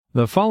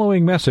The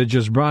following message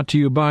is brought to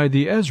you by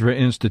the Ezra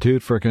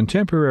Institute for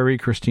Contemporary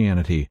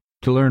Christianity.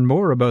 To learn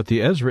more about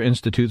the Ezra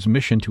Institute's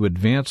mission to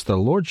advance the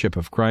Lordship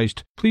of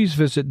Christ, please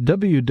visit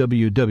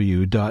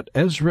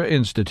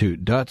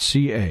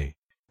www.ezrainstitute.ca.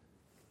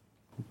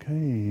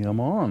 Okay, I'm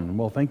on.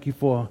 Well, thank you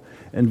for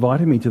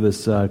inviting me to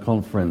this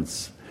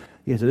conference.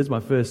 Yes, it is my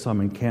first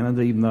time in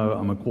Canada, even though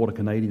I'm a quarter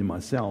Canadian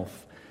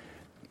myself.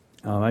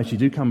 I actually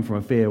do come from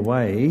a fair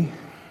way,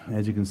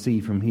 as you can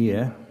see from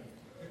here.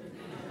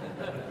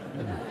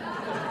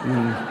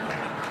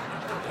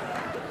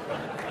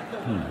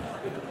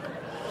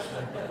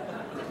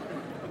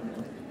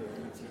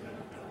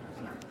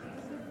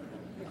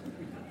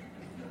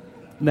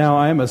 Now,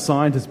 I am a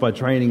scientist by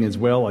training as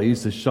well. I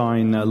used to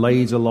shine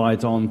laser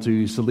light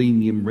onto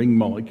selenium ring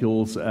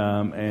molecules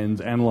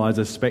and analyze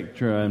a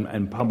spectra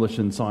and publish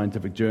in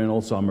scientific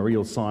journals, so I'm a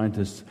real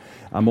scientist.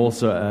 I'm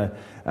also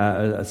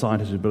a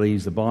scientist who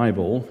believes the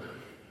Bible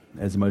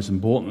as the most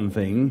important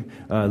thing,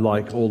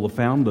 like all the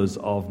founders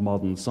of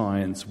modern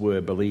science were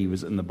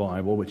believers in the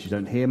Bible, which you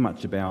don't hear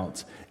much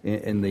about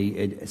in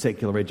the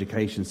secular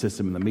education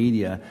system and the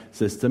media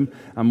system.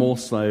 I'm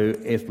also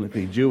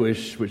ethnically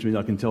Jewish, which means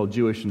I can tell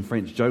Jewish and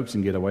French jokes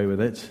and get away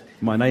with it.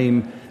 My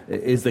name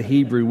is the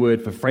Hebrew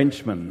word for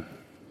Frenchman,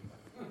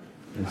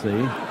 you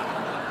see.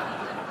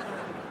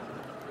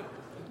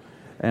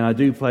 And I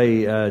do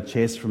play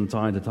chess from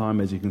time to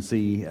time, as you can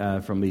see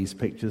from these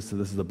pictures. So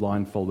this is the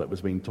blindfold that was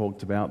being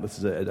talked about. This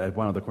is at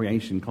one of the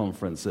creation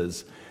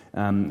conferences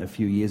a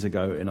few years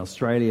ago in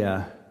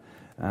Australia.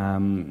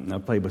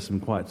 I played with some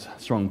quite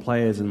strong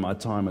players in my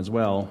time as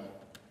well.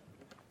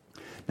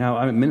 Now,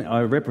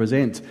 I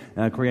represent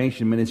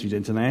Creation Ministries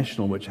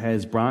International, which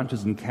has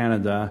branches in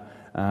Canada,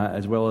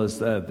 as well as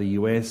the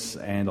US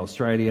and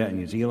Australia and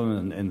New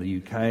Zealand and the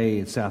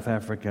UK, South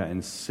Africa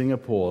and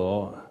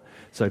Singapore.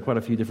 So quite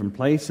a few different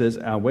places.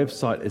 Our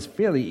website is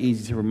fairly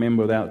easy to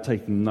remember without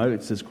taking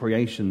notes. It's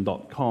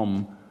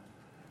creation.com.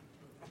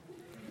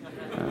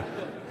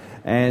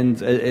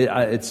 And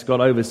it's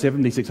got over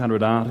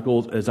 7,600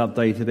 articles. It's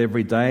updated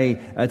every day.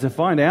 To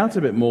find out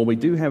a bit more, we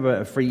do have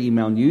a free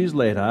email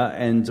newsletter,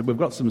 and we've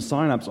got some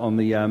sign-ups on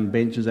the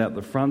benches out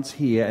the front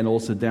here and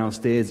also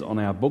downstairs on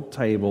our book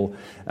table,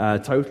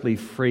 totally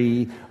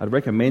free. I'd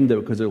recommend it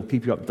because it will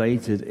keep you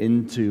updated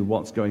into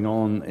what's going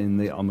on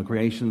on the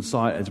creation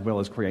site, as well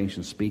as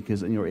creation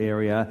speakers in your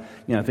area.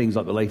 You know, things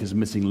like the latest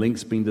missing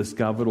links being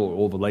discovered,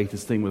 or the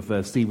latest thing with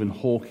Stephen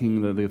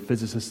Hawking, the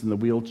physicist in the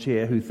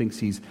wheelchair, who thinks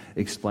he's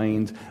explained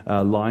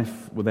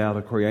life without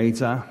a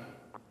creator.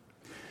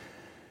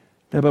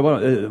 Now, but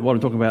what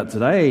I'm talking about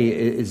today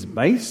is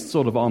based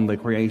sort of on the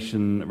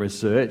creation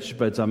research,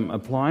 but I'm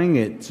applying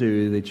it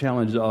to the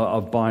challenge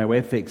of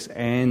bioethics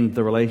and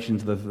the relation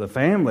to the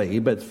family.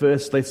 But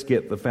first, let's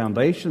get the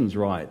foundations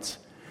right.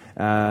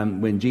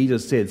 When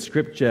Jesus said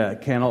Scripture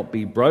cannot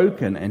be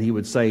broken, and he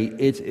would say,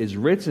 "It is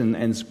written,"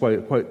 and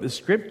quote the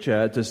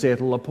Scripture to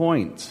settle a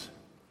point.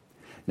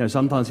 Now,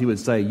 sometimes he would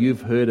say,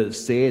 "You've heard it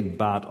said,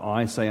 but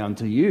I say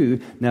unto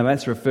you." Now,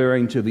 that's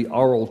referring to the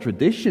oral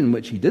tradition,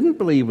 which he didn't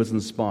believe was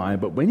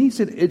inspired. But when he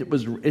said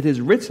it is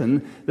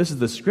written, this is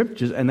the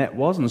Scriptures, and that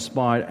was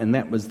inspired, and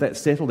that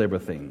settled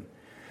everything.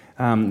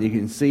 You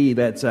can see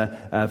that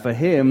for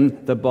him,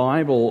 the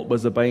Bible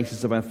was the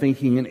basis of our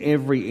thinking in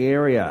every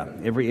area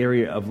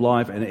of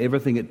life, and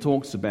everything it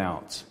talks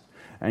about.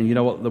 And you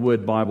know what the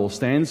word Bible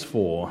stands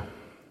for?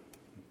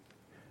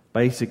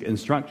 Basic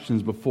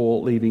instructions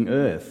before leaving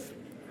earth.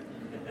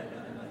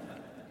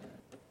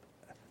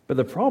 But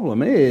the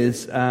problem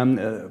is,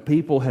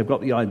 people have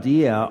got the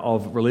idea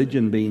of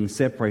religion being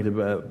separated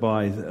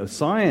by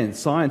science.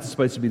 Science is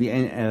supposed to be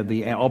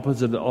the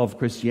opposite of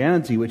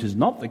Christianity, which is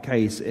not the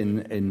case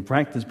in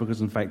practice, because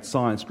in fact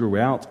science grew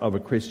out of a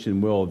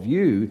Christian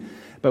worldview.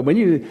 But when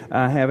you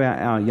have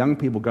our young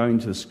people going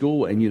to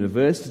school and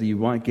university, you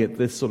might get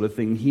this sort of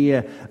thing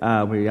here,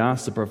 where you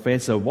ask the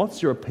professor,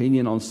 "What's your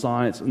opinion on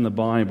science and the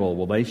Bible?"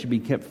 Well, they should be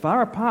kept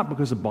far apart,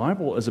 because the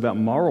Bible is about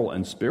moral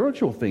and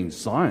spiritual things.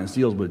 Science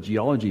deals with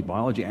geology,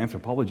 biology,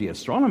 anthropology,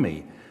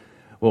 astronomy.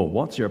 Well,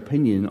 what's your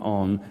opinion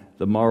on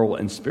the moral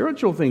and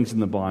spiritual things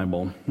in the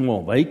Bible?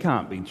 Well, they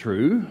can't be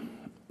true.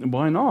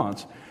 Why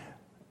not?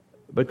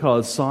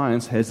 Because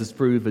science has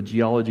disproved the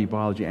geology,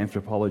 biology,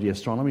 anthropology,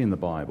 astronomy in the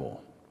Bible.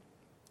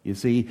 You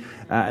see,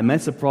 and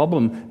that's the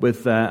problem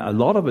with a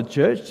lot of the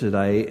church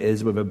today,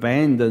 is we've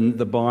abandoned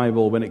the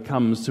Bible when it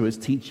comes to its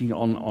teaching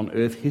on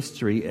earth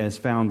history as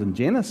found in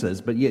Genesis.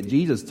 But yet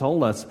Jesus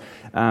told us,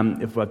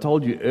 if I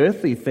told you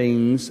earthly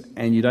things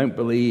and you don't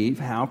believe,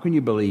 how can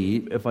you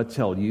believe if I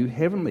tell you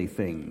heavenly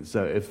things?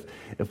 So if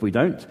we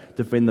don't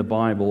defend the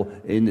Bible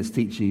in its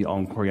teaching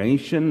on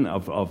creation,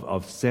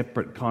 of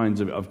separate kinds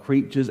of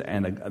creatures,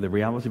 and the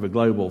reality of a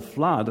global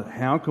flood,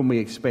 how can we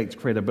expect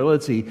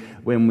credibility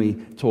when we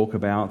talk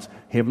about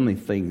heavenly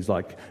things,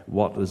 like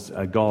what does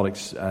God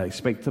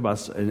expect of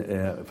us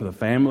for the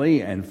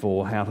family and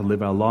for how to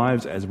live our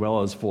lives, as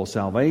well as for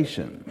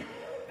salvation?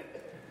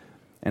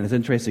 And it's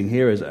interesting,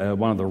 here is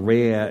one of the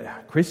rare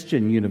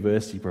Christian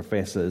university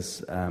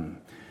professors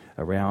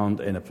around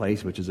in a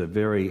place which is a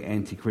very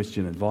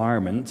anti-Christian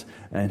environment,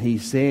 and he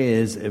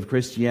says if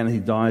Christianity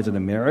dies in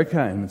America,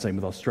 and the same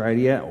with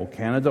Australia or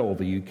Canada or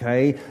the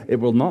UK, it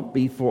will not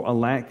be for a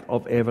lack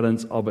of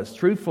evidence of its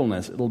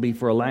truthfulness. It will be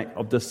for a lack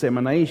of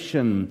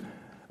dissemination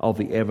of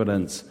the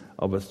evidence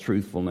of its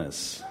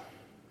truthfulness.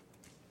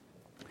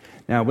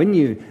 Now, when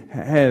you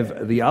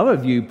have the other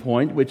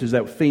viewpoint, which is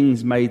that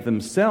things made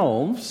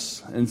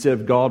themselves instead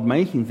of God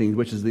making things,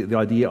 which is the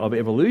idea of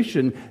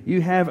evolution,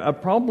 you have a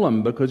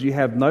problem because you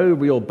have no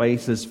real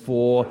basis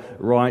for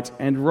right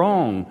and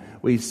wrong.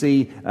 We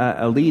see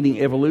a leading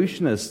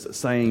evolutionist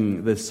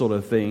saying this sort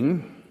of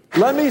thing.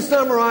 Let me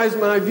summarize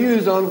my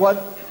views on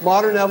what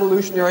modern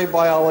evolutionary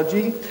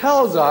biology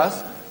tells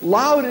us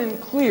loud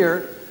and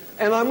clear,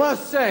 and I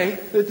must say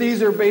that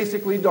these are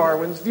basically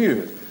Darwin's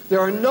views. There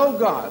are no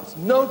gods,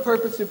 no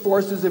purposive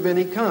forces of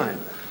any kind,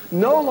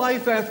 no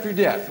life after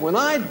death. When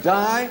I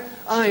die,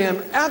 I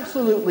am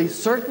absolutely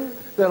certain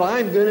that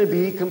I'm going to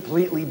be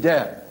completely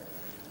dead.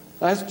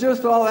 That's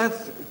just all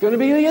that's going to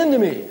be the end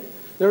of me.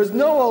 There is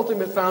no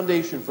ultimate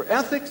foundation for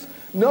ethics,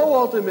 no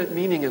ultimate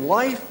meaning in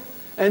life,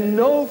 and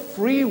no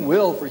free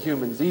will for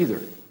humans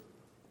either.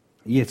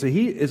 Yeah, so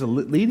he is a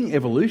leading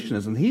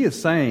evolutionist, and he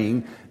is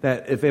saying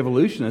that if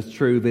evolution is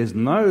true, there's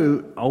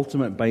no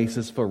ultimate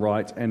basis for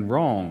right and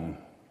wrong,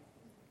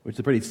 which is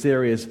a pretty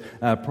serious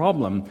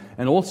problem.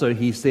 And also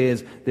he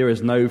says there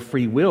is no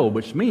free will,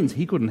 which means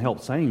he couldn't help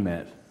saying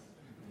that.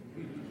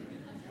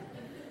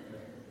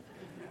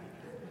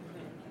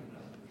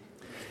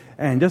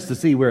 And just to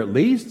see where it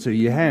leads to,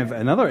 you have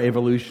another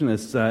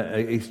evolutionist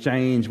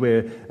exchange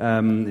where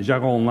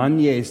Jaron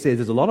Lanier says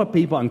there's a lot of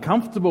people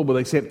uncomfortable with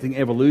accepting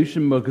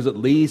evolution because it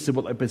leads to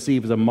what they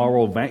perceive as a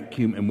moral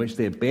vacuum in which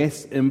their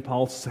best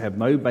impulses have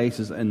no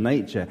basis in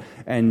nature.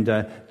 And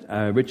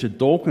Richard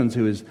Dawkins,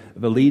 who is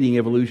the leading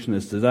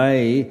evolutionist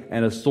today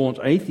and a staunch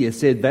atheist,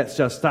 said that's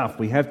just stuff.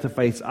 We have to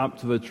face up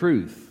to the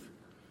truth.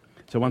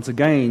 So once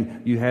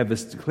again, you have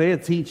this clear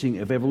teaching,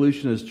 if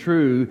evolution is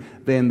true,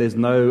 then there's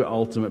no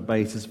ultimate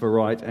basis for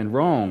right and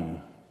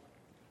wrong.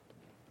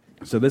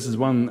 So this is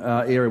one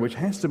area which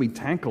has to be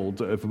tackled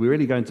if we're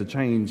really going to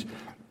change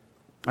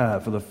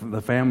for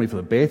the family for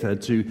the better,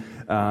 to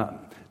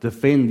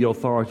defend the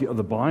authority of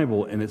the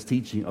Bible in its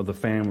teaching of the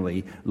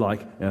family,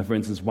 like, for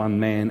instance, one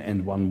man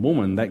and one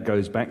woman. That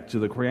goes back to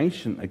the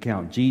creation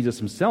account. Jesus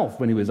himself,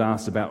 when he was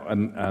asked about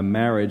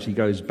marriage, he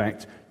goes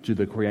back to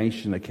the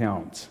creation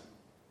account.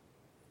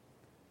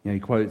 He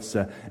quotes,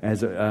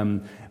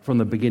 from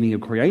the beginning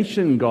of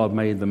creation, God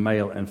made them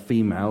male and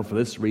female. For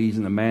this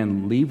reason, a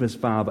man will leave his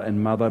father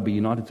and mother, be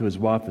united to his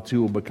wife, the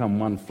two will become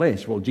one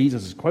flesh. Well,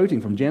 Jesus is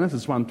quoting from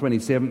Genesis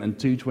 1:27 and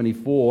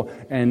 2:24,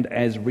 and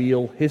as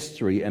real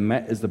history, and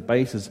that is the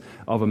basis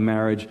of a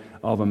marriage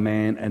of a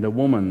man and a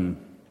woman.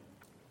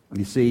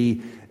 You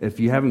see,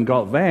 if you haven't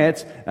got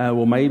that,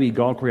 well, maybe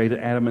God created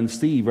Adam and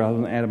Steve rather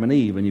than Adam and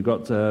Eve, and you've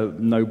got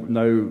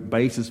no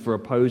basis for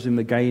opposing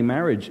the gay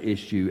marriage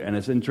issue. And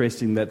it's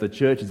interesting that the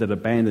churches that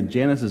abandoned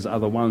Genesis are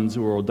the ones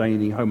who are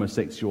ordaining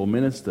homosexual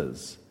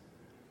ministers.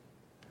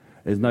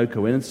 There's no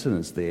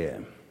coincidence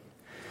there.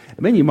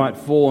 And then you might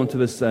fall into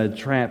this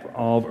trap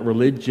of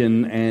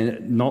religion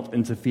and not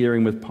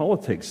interfering with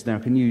politics. Now,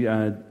 can you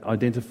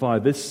identify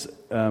this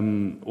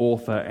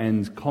author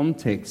and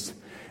context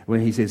when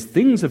he says,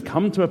 things have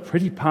come to a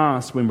pretty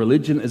pass when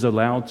religion is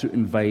allowed to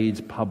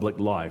invade public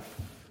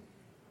life?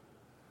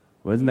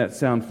 Well, doesn't that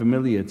sound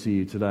familiar to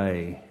you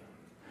today?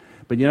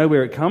 But you know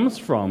where it comes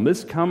from?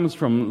 This comes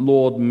from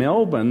Lord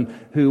Melbourne,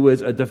 who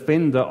was a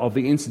defender of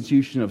the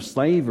institution of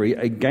slavery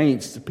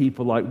against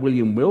people like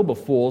William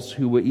Wilberforce,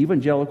 who were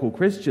evangelical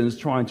Christians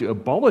trying to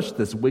abolish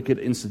this wicked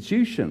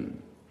institution.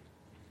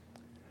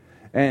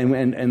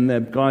 And the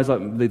guys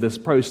like the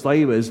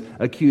pro-slavers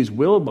accused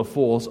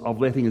Wilberforce of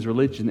letting his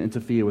religion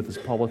interfere with his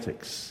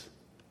politics.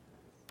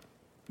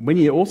 When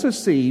you also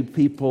see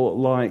people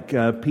like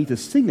Peter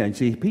Singer, you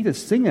see Peter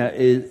Singer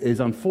is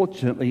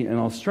unfortunately an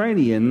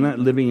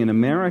Australian living in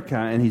America,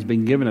 and he's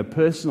been given a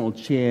personal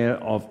chair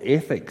of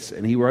ethics,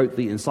 and he wrote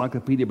the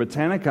Encyclopedia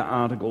Britannica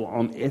article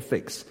on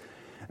ethics.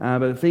 But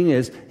the thing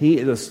is, he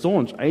is a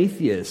staunch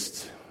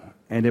atheist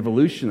and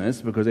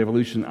evolutionist, because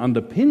evolution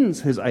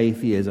underpins his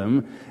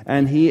atheism,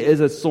 and he is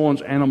a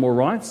staunch animal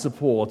rights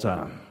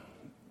supporter.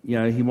 You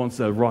know, he wants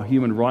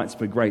human rights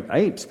for great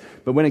apes,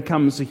 but when it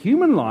comes to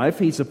human life,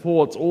 he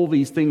supports all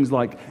these things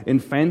like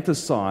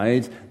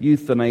infanticide,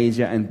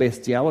 euthanasia, and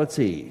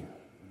bestiality.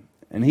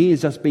 And he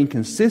has just been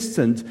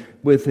consistent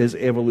with his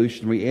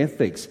evolutionary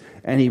ethics.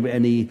 And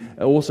he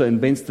also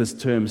invents this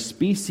term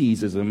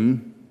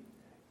speciesism,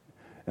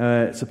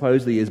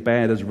 supposedly as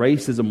bad as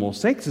racism or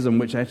sexism,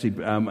 which actually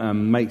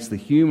makes the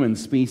human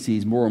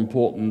species more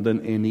important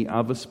than any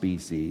other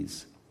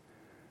species.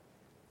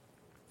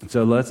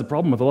 So that's the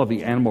problem with a lot of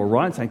the animal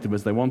rights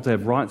activists. They want to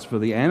have rights for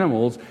the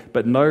animals,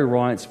 but no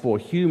rights for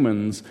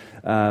humans,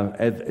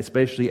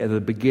 especially at the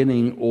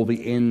beginning or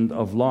the end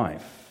of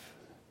life.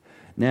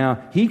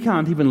 Now, he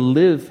can't even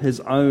live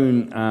his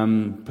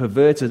own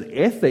perverted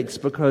ethics,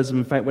 because,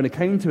 in fact, when it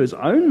came to his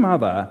own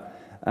mother,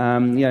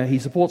 He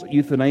supports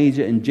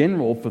euthanasia in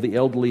general for the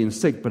elderly and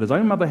sick, but his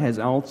own mother has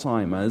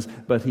Alzheimer's,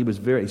 but he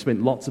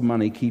spent lots of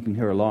money keeping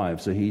her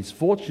alive. So he's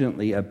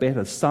fortunately a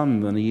better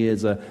son than he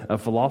is a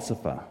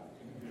philosopher.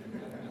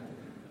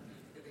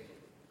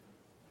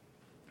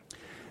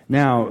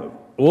 Now,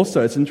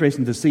 also, it's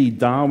interesting to see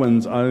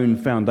Darwin's own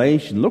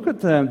foundation. Look at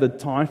the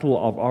title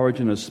of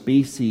Origin of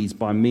Species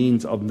by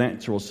Means of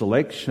Natural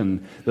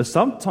Selection. The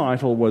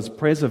subtitle was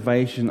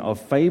Preservation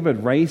of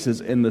Favored Races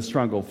in the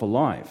Struggle for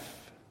Life.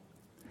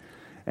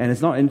 And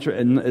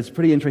it's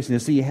pretty interesting to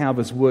see how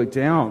this worked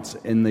out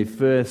in the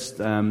first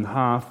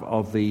half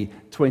of the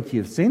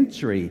 20th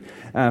century.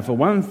 For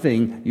one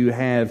thing, you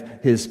have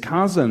his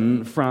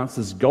cousin,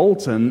 Francis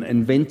Galton,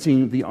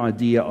 inventing the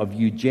idea of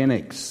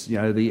eugenics.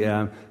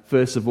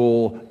 First of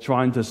all,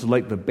 trying to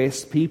select the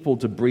best people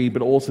to breed,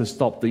 but also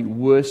stop the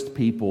worst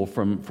people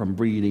from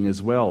breeding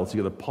as well. So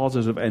you've got the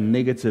positive and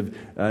negative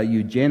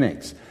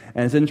eugenics.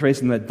 And it's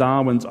interesting that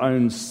Darwin's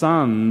own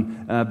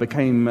son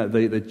became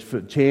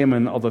the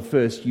chairman of the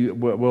first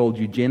World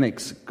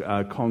Eugenics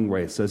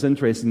Congress. So it's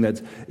interesting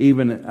that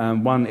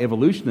even one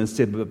evolutionist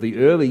said that the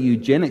early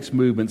eugenics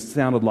movement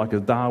sounded like a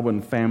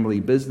Darwin family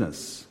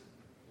business.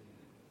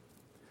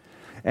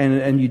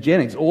 And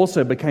eugenics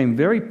also became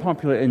very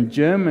popular in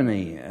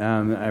Germany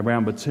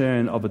around the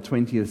turn of the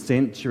 20th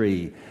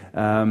century.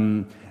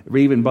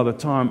 Even by the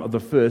time of the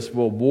First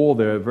World War,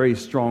 there were very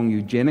strong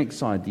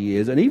eugenics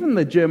ideas. And even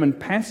the German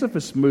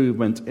pacifist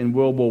movement in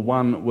World War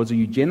I was a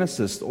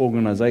eugenicist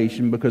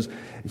organization because,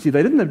 you see,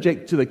 they didn't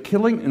object to the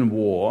killing in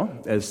war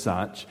as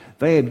such.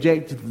 They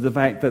objected to the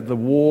fact that the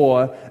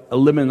war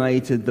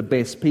eliminated the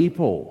best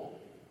people.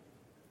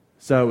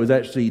 So it was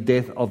actually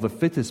death of the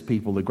fittest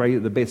people.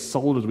 The best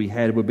soldiers we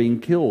had were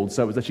being killed.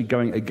 So it was actually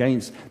going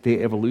against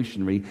their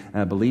evolutionary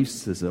belief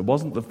system. It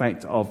wasn't the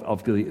fact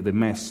of the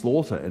mass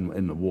slaughter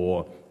in the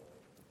war.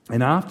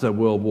 And after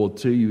World War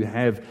II, you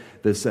have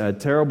this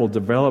terrible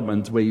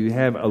development where you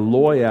have a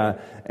lawyer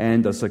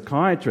and a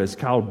psychiatrist,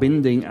 Karl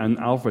Binding and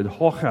Alfred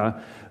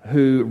Hocher,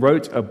 who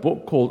wrote a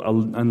book called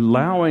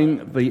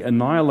Allowing the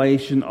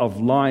Annihilation of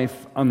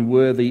Life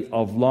Unworthy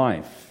of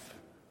Life.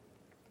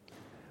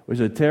 Which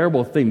is a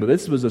terrible thing, but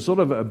this was a sort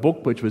of a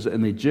book which was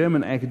in the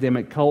German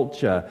academic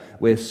culture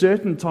where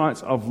certain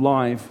types of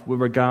life were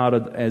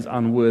regarded as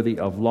unworthy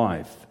of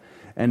life.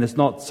 And it's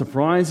not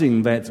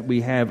surprising that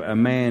we have a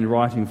man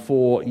writing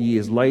 4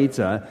 years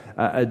later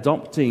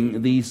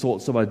adopting these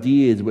sorts of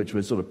ideas which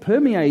were sort of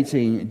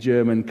permeating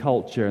German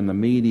culture and the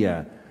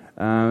media.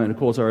 And of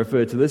course I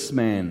refer to this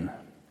man.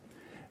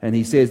 And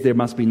he says there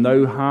must be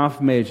no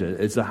half measure.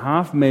 It's a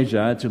half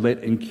measure to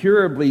let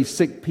incurably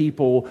sick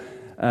people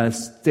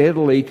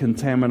steadily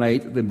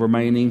contaminate the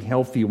remaining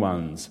healthy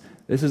ones.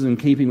 This is in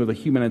keeping with a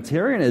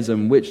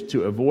humanitarianism which,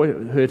 to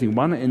avoid hurting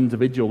one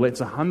individual, lets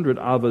 100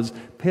 others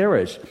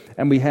perish.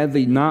 And we had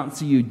the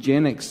Nazi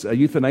eugenics,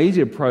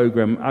 euthanasia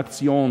program,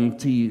 Aktion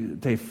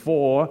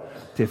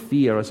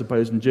T4, I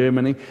suppose, in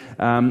Germany,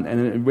 and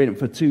it ran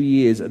for 2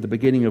 years at the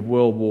beginning of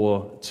World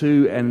War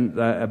II, and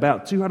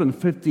about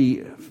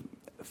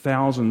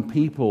 250,000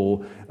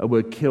 people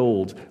were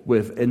killed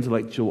with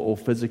intellectual or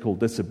physical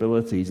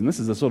disabilities. And this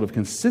is a sort of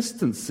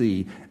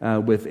consistency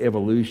with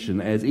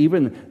evolution, as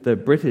even the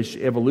British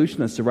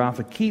evolutionist Sir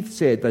Arthur Keith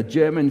said, the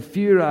German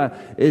Führer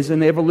is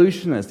an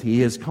evolutionist.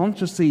 He has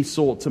consciously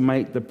sought to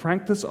make the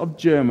practice of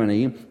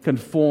Germany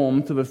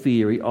conform to the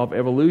theory of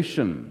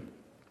evolution.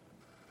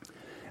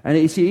 And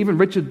you see, even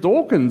Richard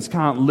Dawkins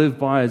can't live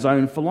by his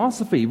own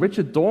philosophy.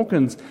 Richard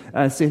Dawkins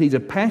said he's a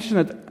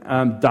passionate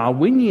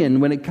Darwinian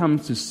when it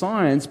comes to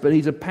science, but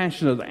he's a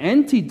passionate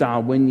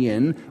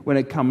anti-Darwinian when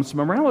it comes to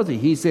morality.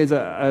 He says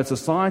a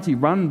society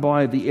run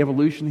by the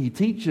evolution he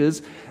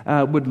teaches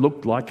would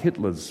look like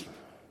Hitler's.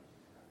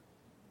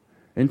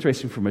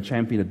 Interesting from a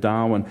champion of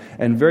Darwin.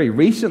 And very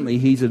recently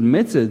he's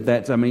admitted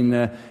that,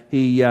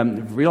 he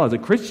realized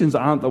that Christians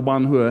aren't the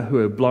one who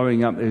are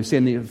blowing up, who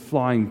are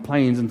flying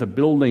planes into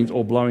buildings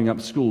or blowing up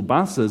school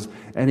buses.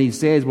 And he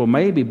says, well,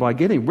 maybe by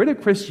getting rid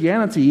of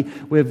Christianity,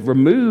 we've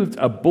removed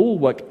a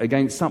bulwark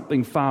against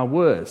something far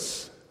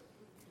worse.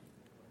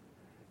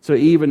 So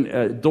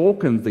even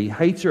Dawkins, the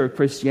hater of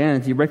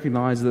Christianity,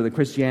 recognizes that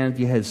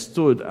Christianity has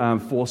stood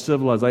for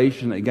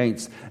civilization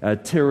against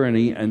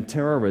tyranny and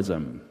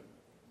terrorism.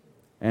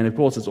 And of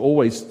course, it's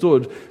always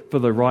stood for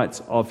the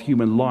rights of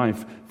human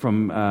life,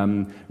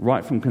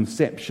 right from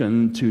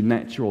conception to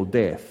natural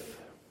death.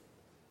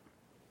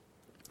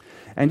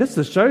 And just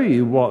to show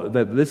you was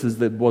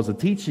the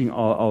teaching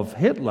of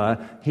Hitler,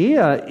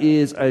 here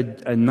is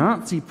a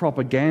Nazi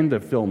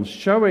propaganda film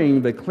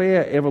showing the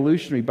clear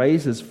evolutionary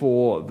basis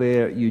for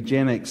their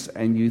eugenics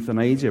and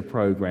euthanasia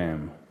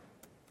program.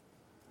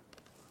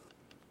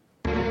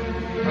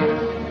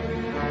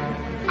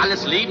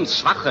 Alles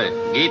Lebensschwache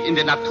geht in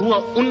der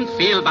Natur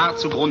unfehlbar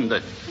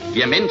zugrunde.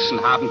 Wir Menschen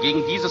haben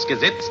gegen dieses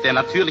Gesetz der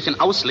natürlichen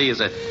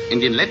Auslese in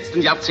den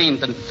letzten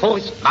Jahrzehnten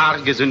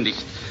furchtbar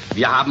gesündigt.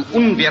 Wir haben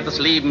unwertes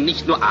Leben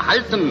nicht nur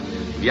erhalten,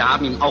 wir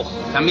haben ihm auch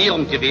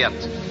Vermehrung gewährt.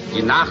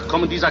 Die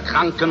Nachkommen dieser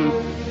Kranken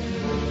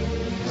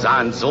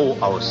sahen so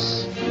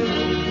aus.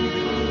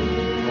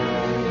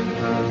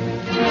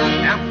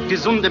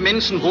 gesunde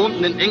Menschen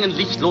wohnten in engen,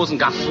 lichtlosen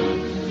Gassen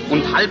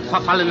und halb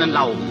verfallenen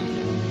Lauben.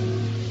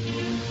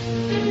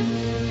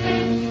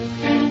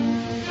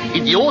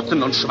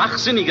 Idioten und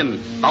Schwachsinnigen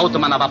baute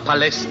man aber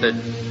Paläste,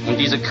 und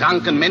diese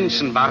kranken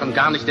Menschen waren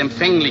gar nicht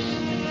empfänglich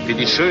für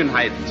die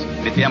Schönheit,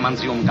 mit der man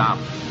sie umgab.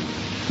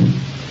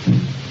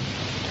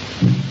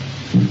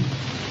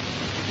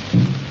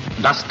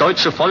 Das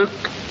deutsche Volk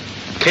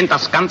kennt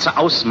das ganze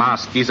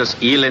Ausmaß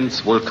dieses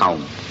Elends wohl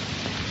kaum.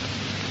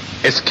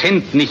 Es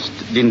kennt nicht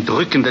den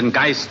drückenden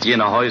Geist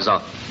jener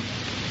Häuser,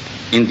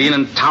 in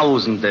denen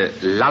Tausende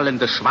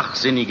lallende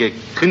Schwachsinnige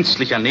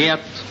künstlich ernährt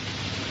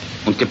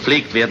und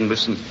gepflegt werden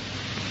müssen,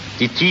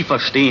 die tiefer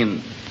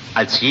stehen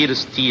als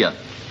jedes Tier.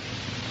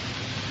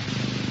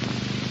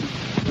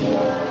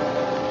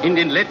 In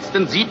den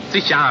letzten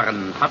 70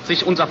 Jahren hat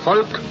sich unser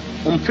Volk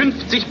um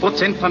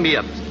 50%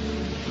 vermehrt,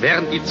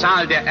 während die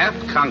Zahl der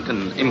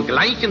Erbkranken im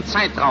gleichen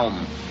Zeitraum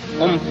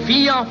um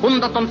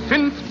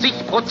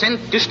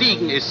 450%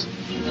 gestiegen ist.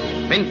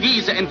 Wenn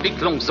diese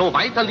Entwicklung so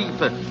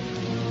weiterliefe,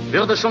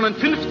 würde schon in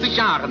 50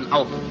 Jahren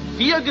auf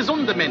 4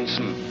 gesunde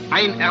Menschen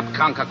ein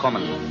Erbkranker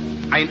kommen.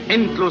 Ein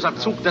endloser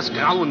Zug des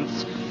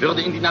Grauens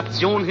würde in die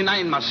Nation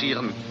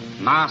hineinmarschieren.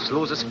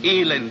 Maßloses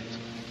Elend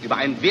über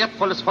ein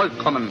wertvolles Volk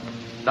kommen,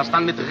 das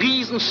dann mit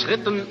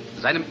Riesenschritten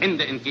seinem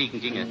Ende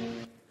entgegenginge.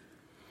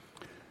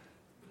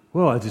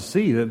 Well, as you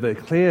see, the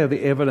clear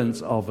the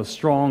evidence of a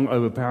strong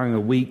overpowering a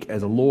weak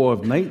as a law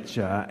of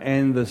nature,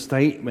 and the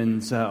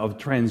statements of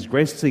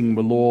transgressing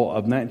the law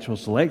of natural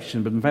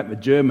selection. But in fact, the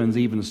German's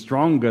even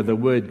stronger. The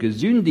word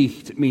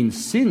gesündigt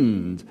means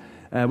sinned,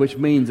 which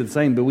means it's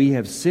saying that we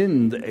have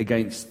sinned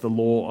against the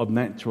law of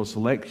natural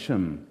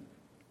selection.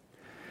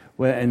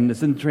 Well, and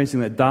it's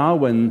interesting that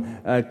Darwin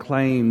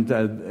claimed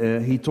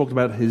he talked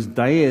about his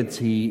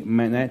deity,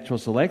 natural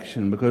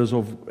selection, because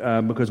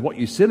what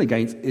you sin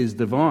against is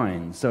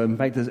divine. So in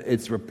fact,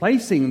 it's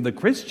replacing the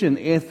Christian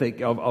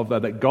ethic of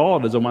that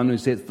God is the one who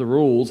sets the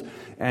rules,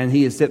 and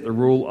He has set the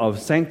rule of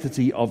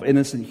sanctity of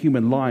innocent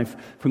human life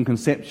from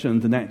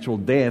conception to natural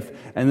death.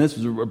 And this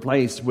was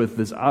replaced with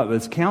this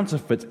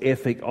counterfeit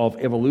ethic of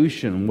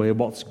evolution, where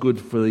what's good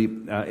for the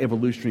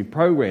evolutionary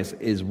progress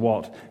is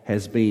what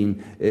has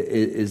been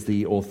is the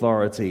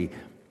authority.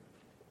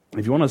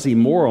 If you want to see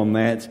more on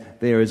that,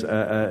 there is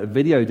a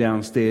video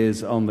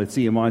downstairs on the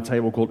CMI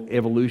table called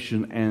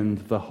Evolution and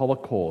the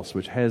Holocaust,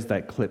 which has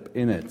that clip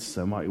in it,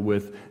 so it might be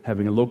worth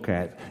having a look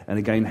at. And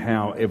again,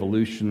 how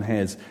evolution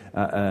has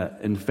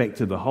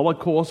infected the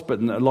Holocaust, but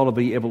a lot of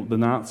the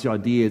Nazi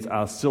ideas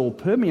are still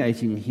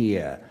permeating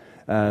here,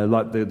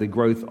 like the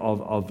growth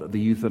of the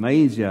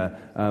euthanasia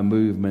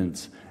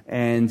movement.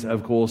 And,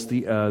 of course,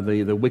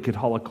 the wicked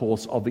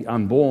Holocaust of the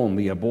unborn,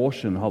 the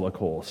abortion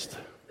Holocaust.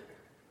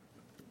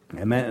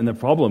 And the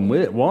problem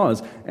with it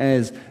was,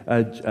 as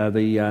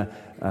the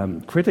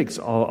critics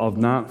of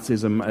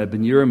Nazism, the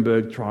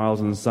Nuremberg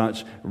trials and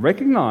such,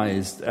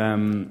 recognized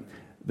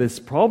this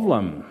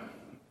problem.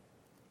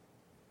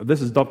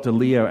 This is Dr.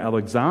 Leo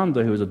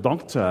Alexander, who was a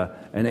doctor,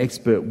 an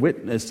expert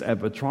witness at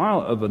the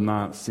trial of the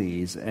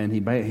Nazis, and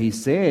he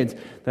said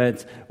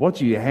that what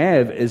you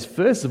have is,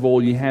 first of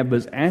all, you have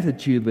this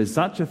attitude, there's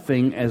such a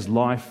thing as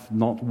life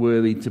not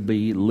worthy to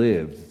be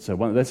lived. So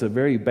that's a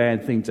very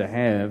bad thing to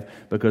have,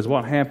 because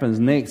what happens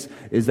next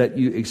is that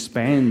you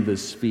expand the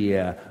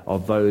sphere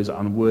of those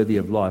unworthy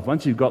of life.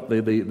 Once you've got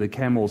the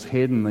camel's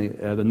head and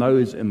the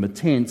nose in the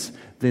tent,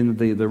 then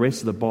the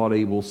rest of the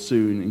body will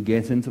soon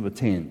get into the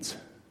tent.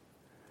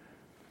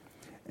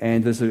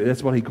 And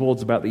that's what he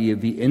calls about the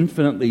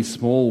infinitely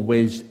small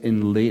wedge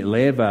in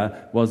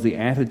leather was the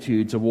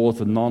attitude towards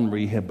the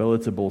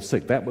non-rehabilitable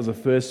sick. That was the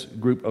first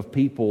group of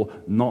people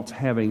not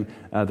having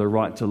the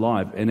right to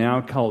life. In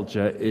our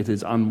culture, it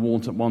is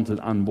unwanted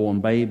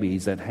unborn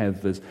babies that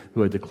have this,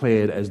 who are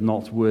declared as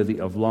not worthy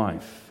of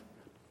life.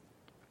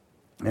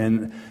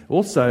 And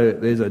also,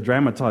 there's a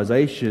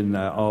dramatization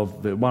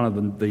of one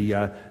of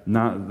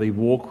the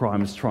war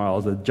crimes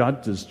trials, the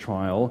judge's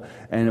trial,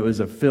 and it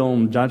was a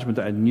film judgment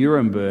at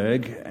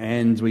Nuremberg,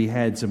 and we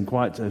had some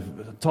quite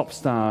top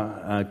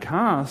star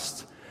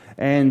cast,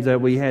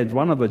 and we had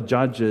one of the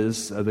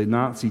judges, the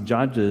Nazi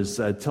judges,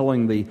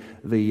 telling the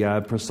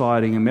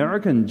presiding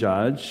American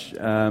judge,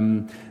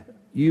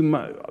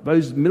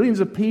 those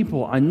millions of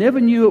people, I never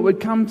knew it would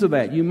come to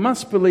that. You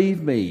must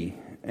believe me.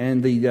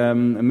 And the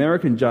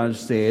American judge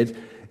said,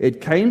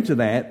 it came to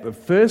that, the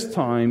first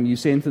time you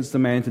sentenced the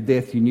man to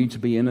death, you knew to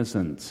be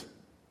innocent.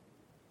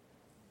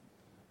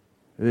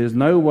 There's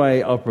no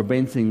way of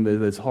preventing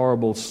this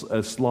horrible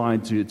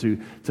slide to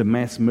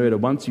mass murder.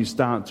 Once you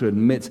start to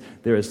admit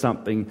there is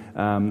something,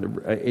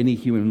 any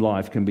human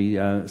life can be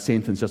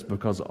sentenced just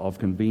because of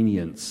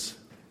convenience.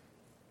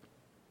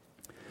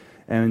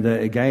 And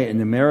again, in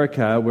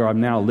America, where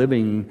I'm now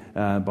living,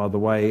 by the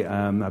way,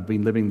 I've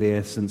been living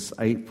there since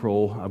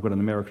April. I've got an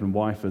American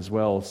wife as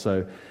well,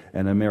 so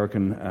an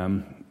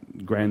American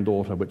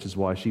granddaughter, which is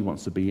why she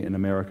wants to be in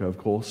America, of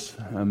course.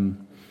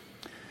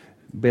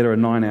 Better a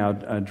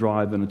 9-hour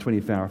drive than a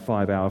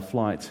 25-hour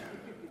flight.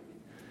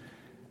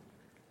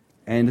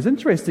 And it's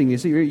interesting, you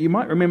see, you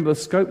might remember the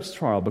Scopes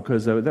trial,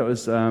 because that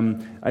was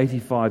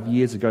 85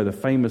 years ago, the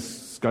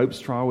famous Scopes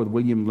trial with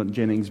William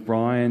Jennings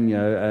Bryan,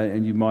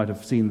 and you might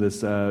have seen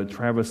this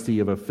travesty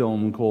of a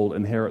film called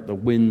Inherit the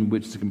Wind,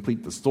 which is a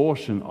complete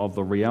distortion of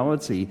the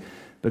reality.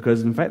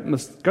 Because, in fact, in the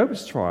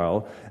Scopes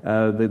trial,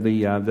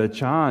 the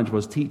charge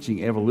was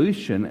teaching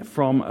evolution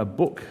from a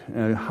book,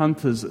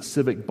 Hunter's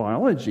Civic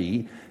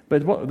Biology.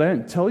 But what they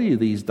don't tell you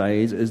these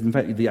days is, in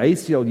fact, the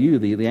ACLU,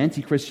 the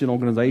anti-Christian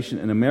organization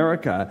in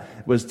America,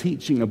 was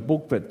teaching a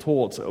book that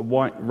taught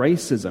white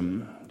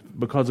racism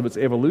because of its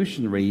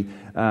evolutionary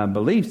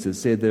beliefs. It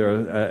said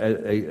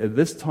at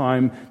this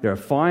time there are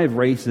 5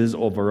 races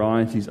or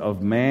varieties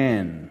of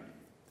man.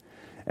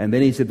 And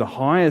then he said the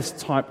highest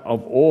type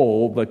of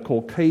all, the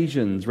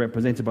Caucasians,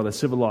 represented by the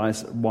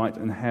civilized white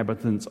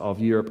inhabitants of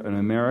Europe and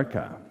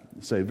America.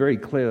 So a very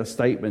clear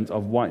statement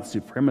of white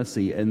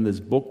supremacy in this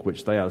book,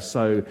 which they are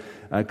so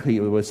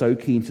were so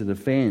keen to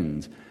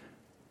defend.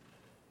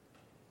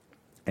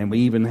 And we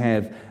even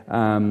have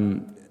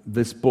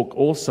this book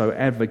also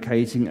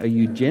advocating a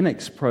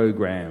eugenics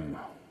program.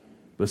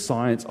 The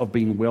science of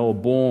being well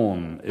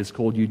born is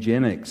called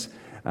eugenics.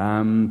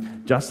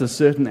 Just as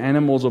certain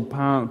animals or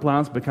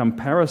plants become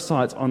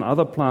parasites on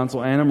other plants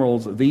or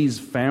animals, these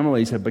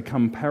families have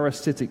become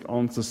parasitic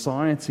on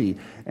society.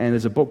 And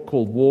there's a book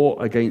called War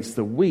Against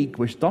the Weak,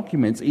 which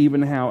documents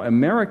even how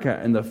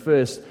America in the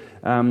first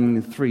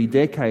 3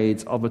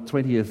 decades of the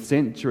 20th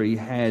century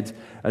had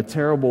a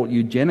terrible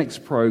eugenics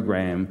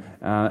program,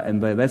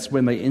 and that's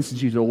when they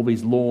instituted all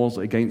these laws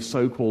against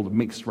so-called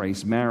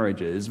mixed-race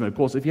marriages. And of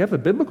course, if you have a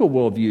biblical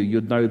worldview,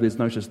 you'd know there's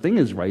no such thing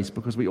as race,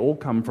 because we all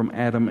come from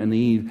Adam and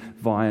Eve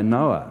via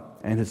Noah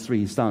and his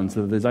 3 sons.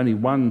 So there's only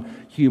one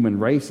human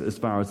race as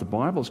far as the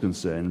Bible is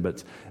concerned.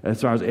 But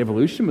as far as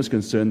evolution was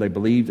concerned, they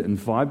believed in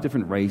 5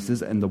 different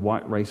races, and the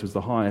white race was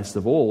the highest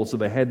of all. So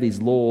they had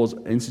these laws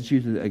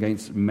instituted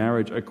against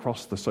marriage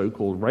across the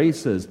so-called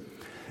races.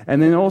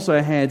 And then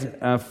also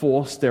had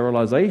forced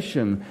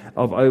sterilization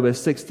of over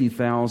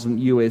 60,000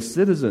 US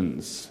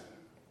citizens.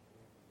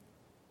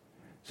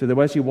 So there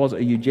actually was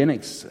a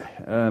eugenics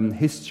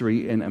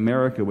history in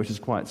America, which is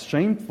quite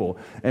shameful.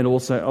 And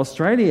also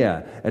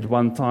Australia. At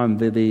one time,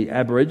 the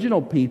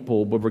Aboriginal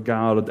people were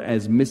regarded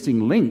as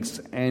missing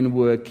links and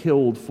were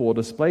killed for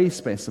display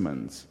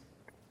specimens.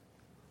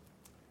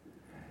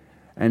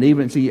 And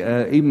even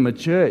the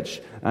church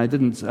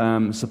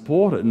didn't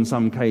support it in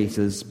some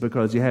cases,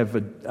 because you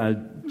have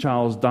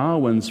Charles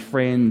Darwin's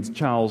friend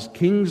Charles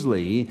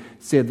Kingsley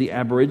said the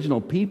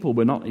Aboriginal people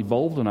were not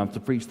evolved enough to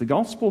preach the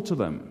gospel to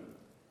them.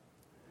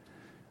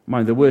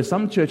 Mind, there were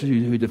some churches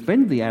who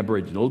defended the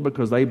Aboriginals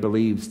because they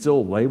believed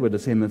still they were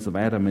descendants of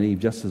Adam and Eve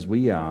just as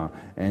we are,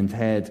 and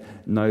had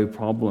no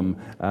problem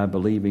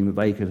believing that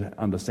they could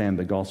understand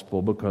the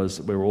gospel,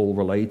 because we're all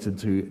related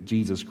to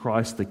Jesus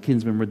Christ, the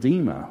kinsman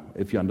redeemer,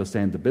 if you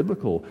understand the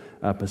biblical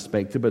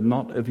perspective, but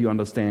not if you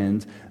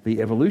understand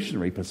the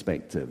evolutionary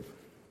perspective.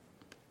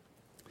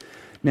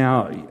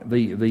 Now,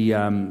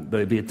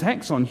 the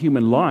attacks on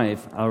human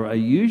life are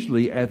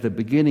usually at the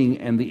beginning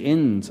and the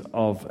end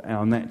of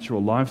our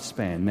natural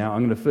lifespan. Now, I'm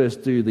going to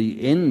first do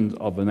the end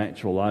of the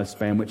natural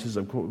lifespan,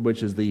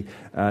 which is the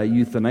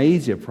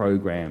euthanasia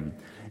program.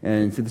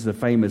 And so this is a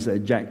famous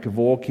Jack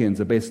Kevorkian's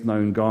the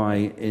best-known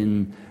guy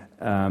in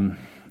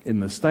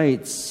the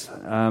States.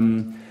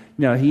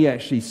 Now, he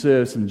actually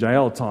served some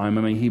jail time.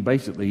 I mean, he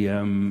basically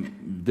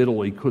did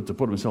all he could to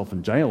put himself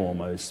in jail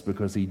almost,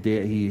 because he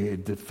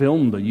had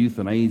filmed the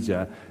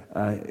euthanasia,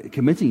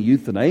 committing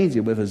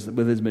euthanasia with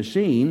his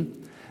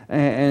machine.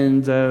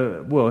 And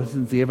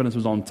since the evidence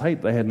was on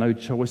tape, they had no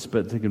choice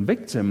but to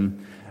convict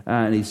him.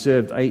 And he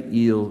served 8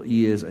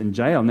 years in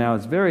jail. Now,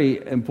 it's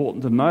very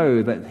important to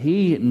know that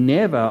he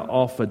never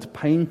offered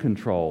pain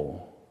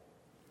control.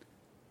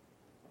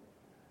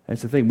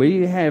 That's the thing. When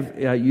you have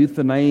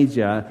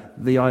euthanasia,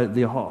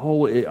 the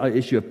whole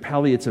issue of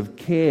palliative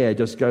care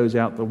just goes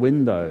out the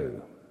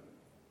window.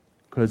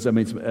 Because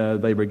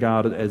they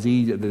regard it as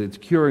easy, that it's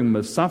curing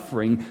the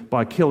suffering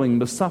by killing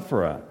the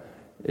sufferer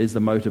is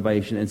the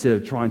motivation, instead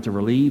of trying to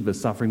relieve the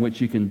suffering,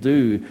 which you can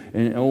do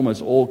in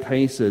almost all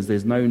cases.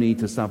 There's no need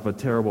to suffer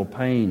terrible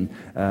pain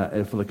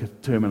for the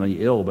terminally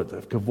ill, but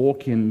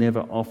Kevorkian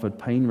never offered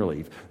pain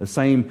relief. The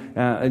same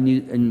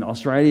in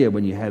Australia,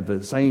 when you had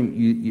the same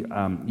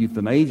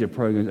euthanasia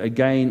programs,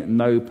 again,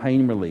 no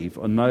pain relief,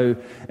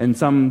 and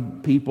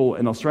some people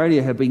in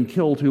Australia have been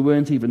killed who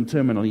weren't even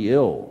terminally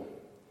ill.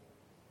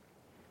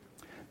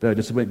 They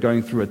just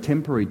going through a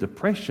temporary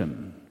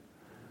depression.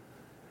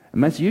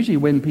 And that's usually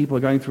when people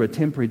are going through a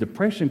temporary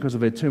depression because of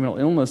their terminal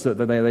illness that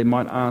they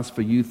might ask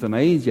for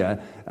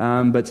euthanasia.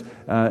 But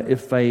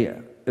if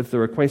the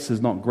request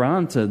is not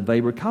granted,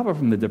 they recover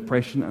from the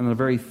depression and are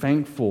very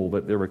thankful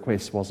that their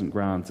request wasn't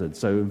granted.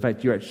 So, in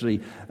fact, you're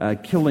actually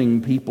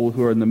killing people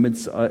who are in the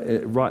midst,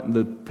 right in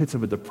the pits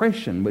of a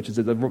depression, which is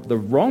at the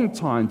wrong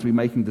time to be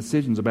making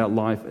decisions about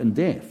life and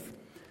death.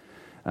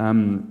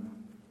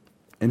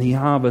 And he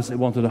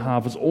wanted to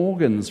harvest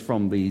organs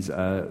from these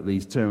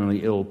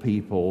terminally ill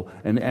people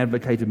and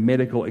advocated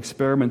medical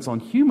experiments on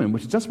human,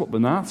 which is just what the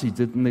Nazis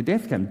did in their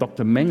death camp.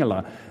 Dr.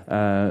 Mengele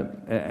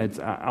at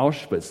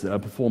Auschwitz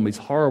performed these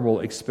horrible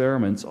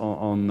experiments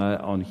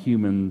on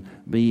human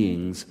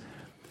beings.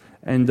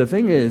 And the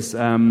thing is,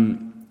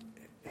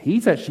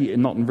 he's actually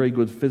not in very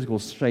good physical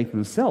shape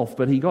himself,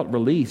 but he got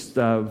released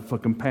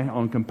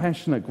on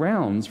compassionate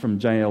grounds from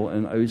jail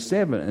in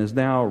 2007 and is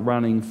now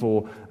running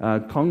for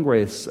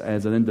Congress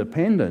as an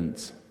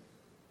independent.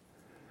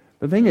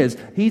 The thing is,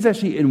 he's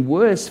actually in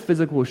worse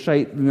physical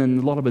shape than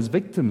a lot of his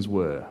victims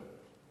were.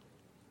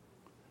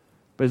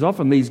 But as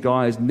often these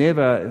guys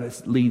never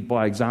lead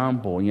by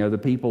example. You know, the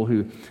people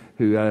who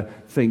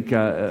think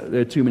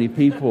there are too many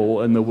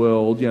people in the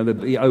world, you know,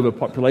 the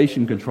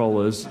overpopulation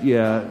controllers,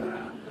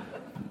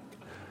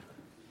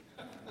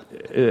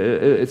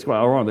 it's quite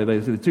ironic.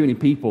 There are too many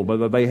people,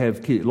 but they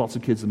have lots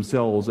of kids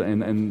themselves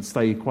and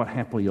stay quite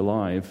happily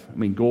alive. I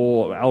mean,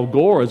 Al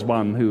Gore is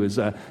one who is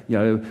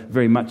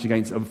very much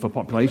against for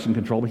population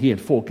control, but he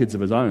had 4 kids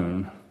of his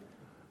own.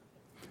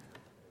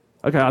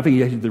 Okay, I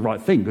think he did the right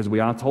thing because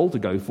we are told to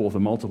go forth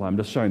and multiply. I'm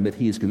just showing that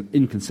he is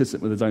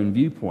inconsistent with his own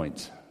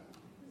viewpoint.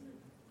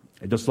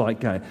 Just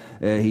like a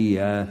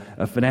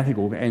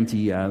fanatical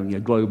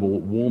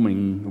anti-global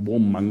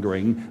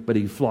warmongering, but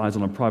he flies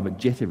on a private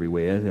jet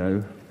everywhere, you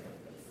know.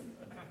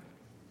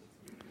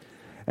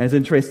 And it's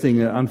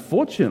interesting,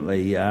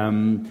 unfortunately,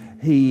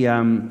 he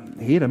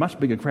had a much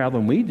bigger crowd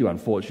than we do,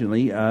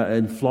 unfortunately.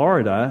 In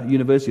Florida,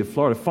 University of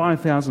Florida,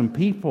 5,000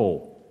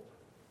 people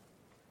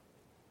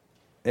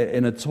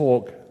in a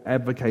talk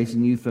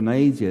advocating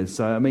euthanasia.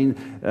 So, I mean,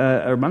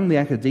 among the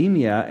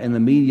academia and the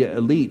media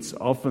elites,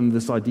 often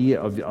this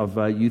idea of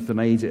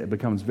euthanasia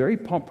becomes very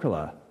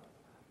popular.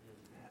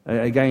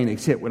 Again,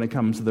 except when it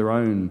comes to their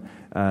own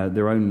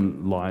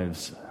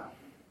lives.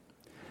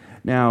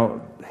 Now,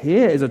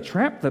 here is a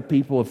trap that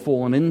people have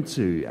fallen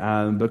into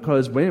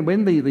because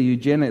when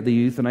the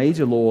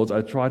euthanasia laws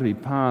are tried to be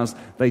passed,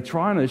 they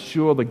try and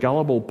assure the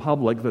gullible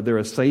public that there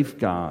are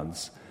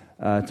safeguards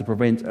to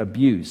prevent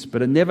abuse.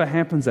 But it never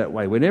happens that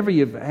way. Whenever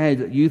you've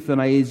had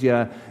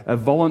euthanasia, a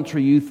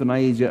voluntary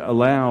euthanasia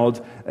allowed,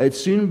 it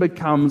soon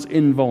becomes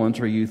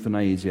involuntary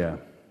euthanasia.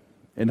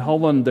 In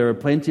Holland, there are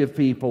plenty of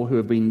people who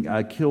have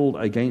been killed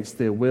against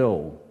their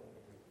will.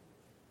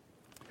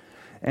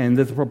 And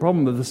the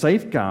problem with the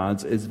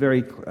safeguards is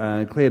very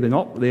clear. They're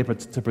not there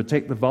to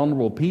protect the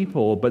vulnerable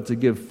people, but to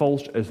give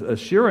false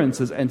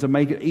assurances and to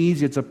make it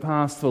easier to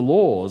pass the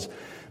laws.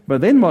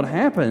 But then what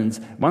happens,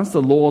 once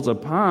the laws are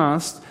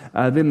passed,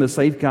 then the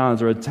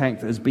safeguards are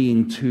attacked as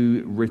being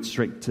too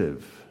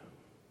restrictive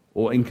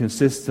or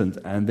inconsistent,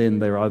 and then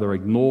they're either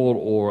ignored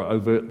or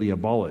overtly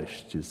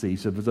abolished, you see.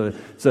 So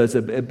it's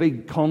a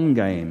big con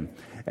game.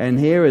 And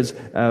here is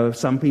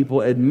some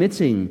people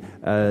admitting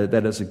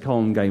that it's a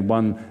con game.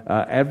 One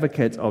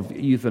advocate of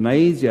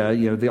euthanasia,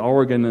 the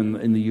Oregon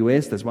in the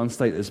US, there's one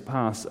state that's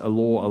passed a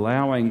law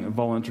allowing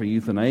voluntary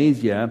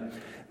euthanasia,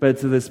 but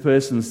this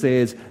person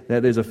says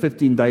that there's a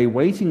 15-day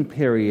waiting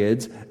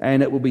period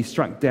and it will be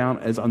struck down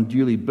as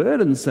unduly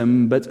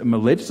burdensome, but in a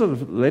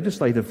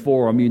legislative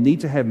forum, you need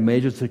to have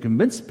measures to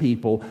convince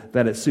people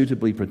that it's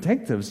suitably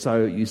protective,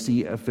 so you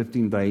see a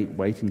 15-day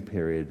waiting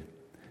period.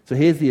 So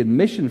here's the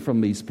admission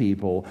from these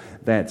people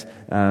that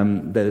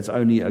it's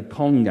only a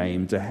con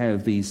game to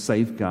have these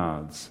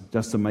safeguards,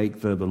 just to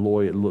make the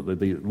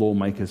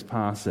lawmakers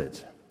pass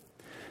it.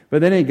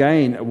 But then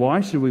again,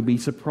 why should we be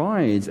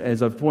surprised?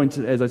 As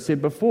I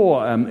said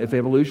before, if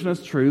evolution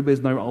is true, there's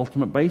no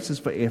ultimate basis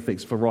for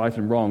ethics, for right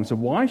and wrong. So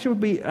why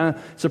should we be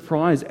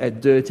surprised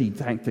at dirty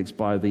tactics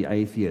by the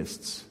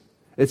atheists?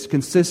 It's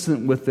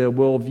consistent with their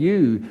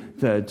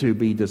worldview to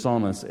be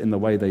dishonest in the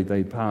way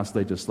they pass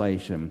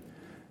legislation.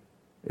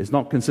 It's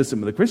not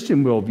consistent with the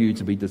Christian worldview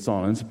to be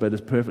dishonest, but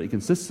it's perfectly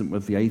consistent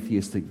with the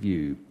atheistic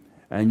view.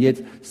 And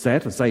yet,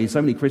 sad to say,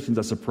 so many Christians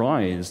are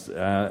surprised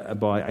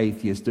by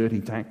atheist dirty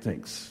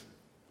tactics.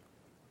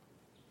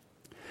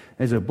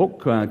 There's a book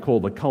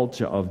called The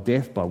Culture of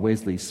Death by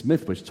Wesley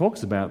Smith, which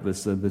talks about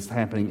this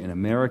happening in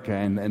America,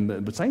 and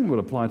the same would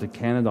apply to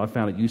Canada. I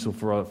found it useful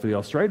for the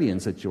Australian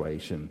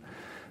situation,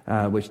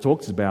 which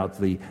talks about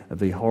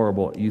the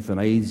horrible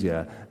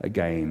euthanasia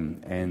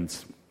game and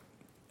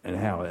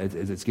how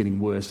it's getting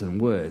worse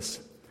and worse.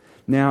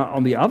 Now,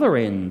 on the other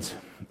end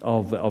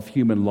of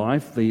human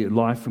life, the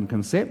life from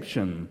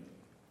conception,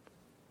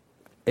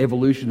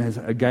 evolution has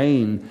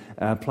again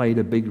played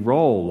a big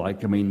role.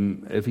 Like, I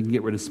mean, if we can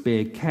get rid of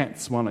spare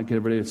cats, why not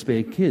get rid of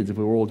spare kids if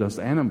we were all just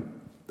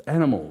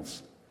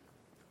animals?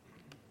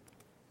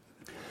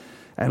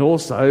 And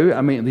also,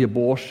 I mean, the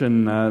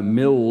abortion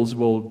mills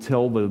will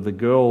tell the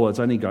girl it's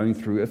only going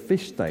through a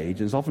fish stage.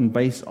 It's often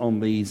based on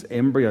these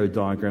embryo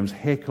diagrams.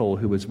 Haeckel,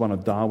 who was one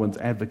of Darwin's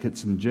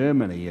advocates in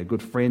Germany, a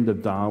good friend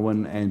of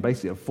Darwin and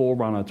basically a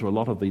forerunner to a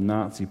lot of the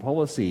Nazi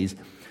policies,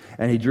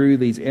 and he drew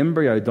these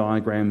embryo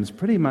diagrams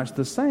pretty much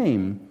the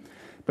same.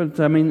 But,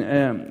 I mean,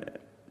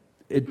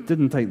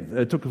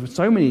 it took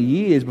so many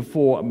years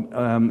before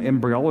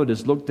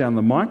embryologists looked down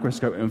the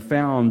microscope and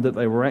found that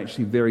they were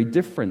actually very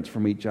different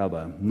from each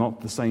other,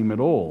 not the same at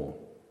all.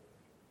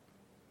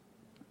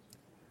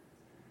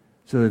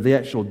 So the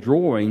actual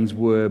drawings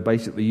were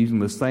basically using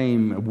the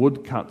same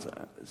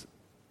woodcut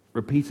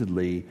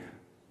repeatedly,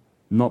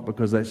 not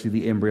because actually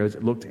the embryos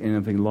looked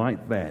anything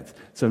like that.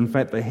 So in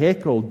fact, the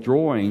Haeckel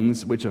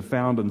drawings, which are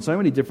found in so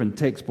many different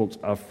textbooks,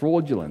 are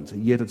fraudulent,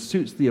 yet it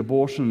suits the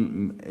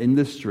abortion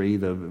industry,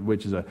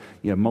 which is a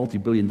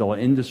multi-billion-dollar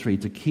industry,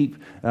 to keep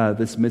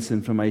this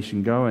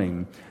misinformation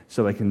going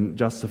so they can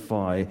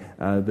justify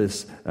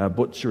this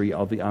butchery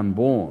of the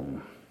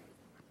unborn.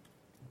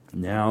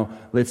 Now,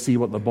 let's see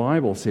what the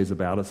Bible says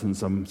about it,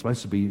 since I'm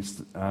supposed to be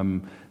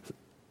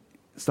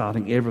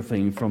starting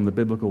everything from the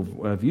biblical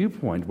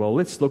viewpoint. Well,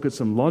 let's look at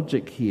some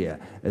logic here.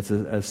 It's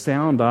a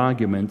sound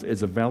argument.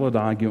 It's a valid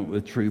argument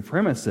with true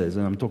premises,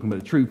 and I'm talking about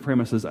the true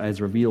premises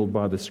as revealed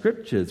by the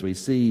Scriptures. We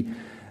see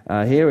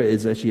here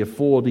is actually a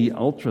 4D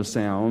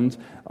ultrasound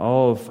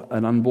of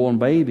an unborn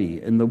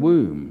baby in the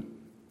womb.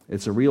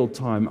 It's a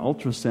real-time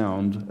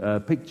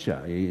ultrasound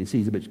picture. You see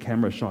he's a bit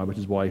camera shy, which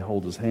is why he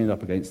holds his hand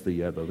up against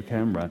the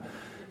camera.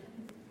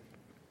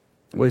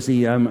 We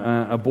see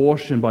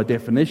abortion, by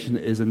definition,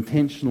 is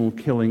intentional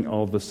killing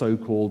of the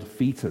so-called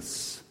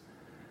fetus.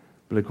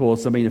 But of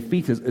course, a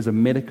fetus is a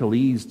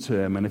medicalese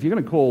term, and if you're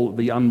going to call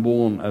the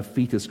unborn a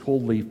fetus, call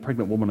the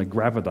pregnant woman a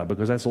gravida,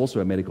 because that's also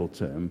a medical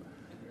term.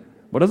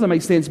 Well, doesn't it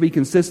make sense to be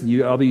consistent?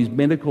 Are these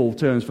medical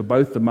terms for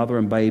both the mother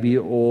and baby,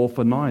 or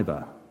for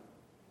neither?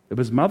 If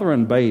it's mother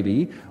and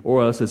baby,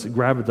 or else it's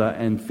gravida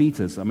and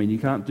fetus, you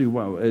can't do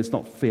one. It's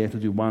not fair to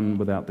do one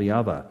without the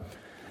other.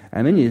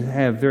 And then you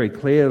have very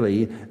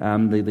clearly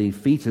the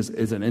fetus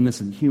is an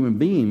innocent human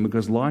being,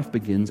 because life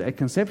begins at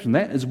conception.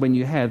 That is when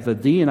you have the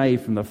DNA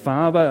from the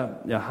father,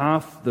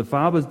 half the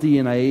father's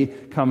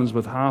DNA comes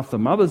with half the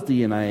mother's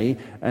DNA,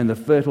 and the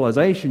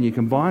fertilization, you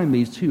combine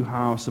these two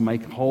halves to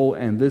make whole,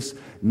 and this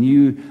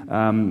new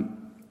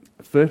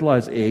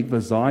fertilized egg, the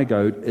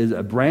zygote, is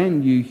a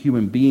brand new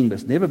human being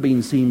that's never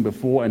been seen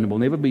before and will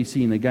never be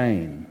seen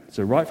again.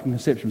 So right from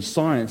conception,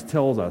 science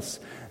tells us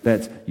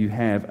that you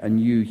have a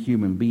new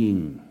human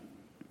being.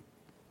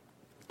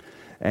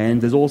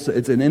 And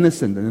it's an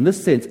innocent, and in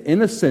this sense,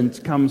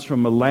 innocent comes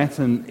from a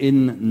Latin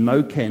in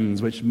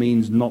nocens, which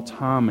means not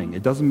harming.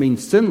 It doesn't mean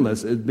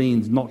sinless, it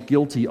means not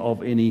guilty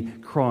of any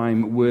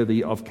crime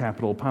worthy of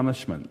capital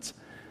punishment.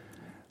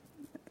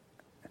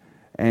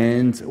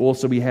 And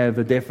also we have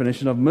the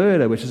definition of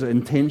murder, which is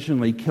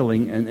intentionally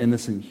killing an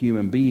innocent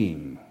human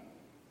being.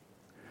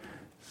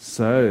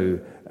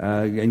 So,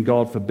 and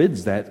God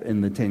forbids that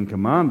in the Ten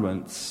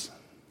Commandments.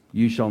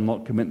 You shall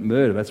not commit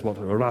murder. That's what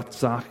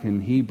ratzach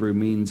in Hebrew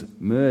means,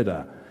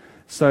 murder.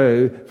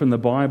 So, from the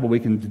Bible we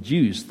can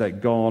deduce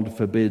that God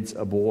forbids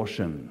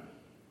abortion.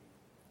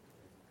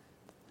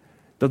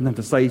 Doesn't have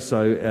to say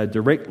so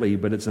directly,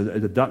 but it's a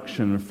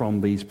deduction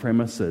from these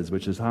premises,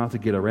 which is hard to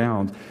get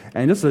around.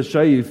 And just to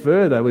show you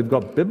further, we've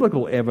got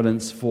biblical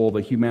evidence for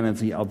the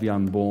humanity of the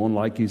unborn.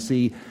 Like you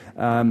see,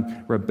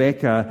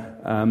 Rebecca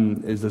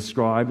is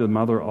described, the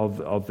mother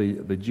of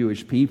the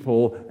Jewish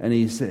people, and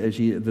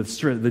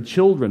the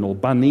children, or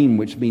banim,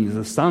 which means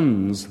the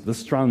sons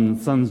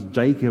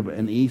Jacob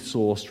and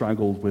Esau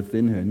struggled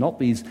within her. Not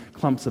these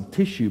clumps of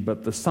tissue,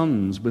 but the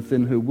sons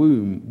within her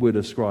womb were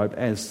described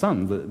as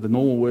sons, the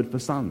normal word for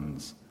sons.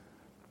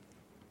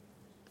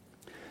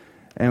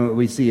 And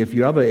we see a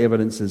few other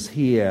evidences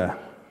here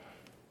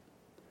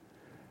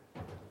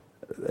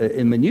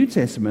in the New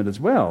Testament as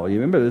well.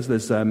 You remember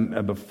this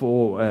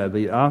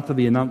after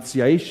the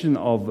Annunciation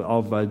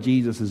of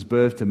Jesus'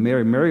 birth to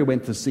Mary. Mary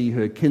went to see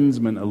her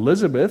kinsman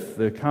Elizabeth,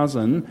 her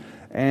cousin,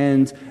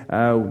 and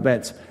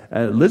that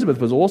Elizabeth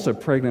was also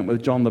pregnant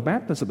with John the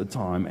Baptist at the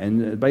time.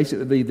 And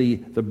basically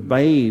the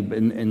babe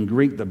in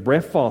Greek, the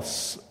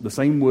brephos, the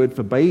same word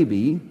for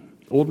baby,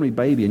 ordinary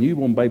baby, a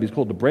newborn baby is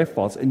called the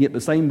brephos, and yet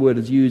the same word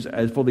is used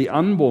as for the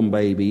unborn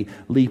baby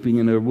leaping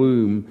in her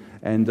womb.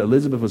 And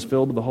Elizabeth was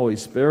filled with the Holy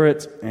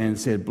Spirit and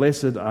said,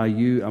 "Blessed are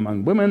you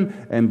among women,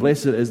 and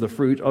blessed is the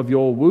fruit of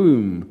your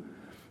womb.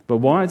 But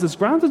why is this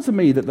granted to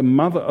me, that the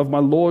mother of my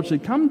Lord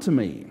should come to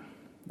me?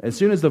 As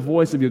soon as the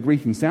voice of your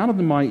greeting sounded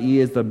in my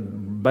ears, the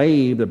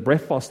babe, the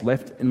brephos,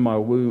 leapt in my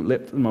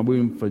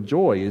womb for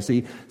joy." You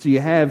see, so you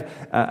have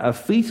a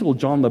fetal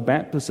John the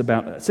Baptist,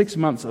 about 6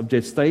 months of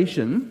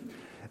gestation.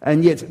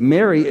 And yet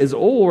Mary is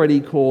already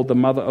called the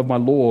mother of my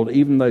Lord,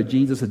 even though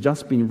Jesus had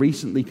just been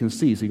recently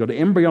conceived. So you've got an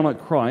embryonic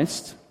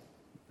Christ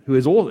who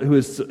is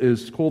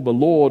called the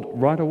Lord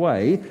right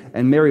away,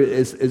 and Mary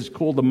is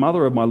called the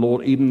mother of my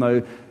Lord, even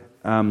though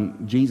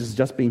Jesus has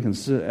just been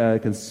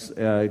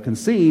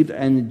conceived,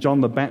 and John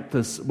the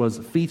Baptist was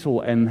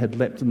fetal and had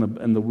leapt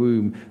in the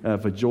womb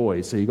for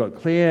joy. So you've got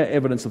clear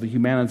evidence of the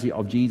humanity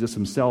of Jesus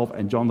himself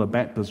and John the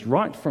Baptist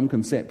right from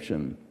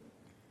conception.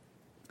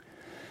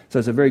 So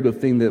it's a very good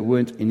thing that there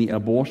weren't any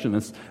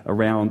abortionists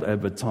around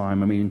at the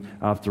time.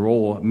 After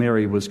all,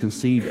 Mary was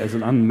conceived as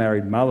an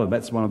unmarried mother.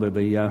 That's one of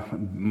the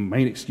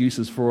main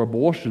excuses for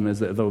abortion, is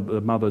that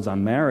the mother's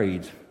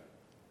unmarried.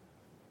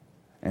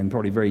 and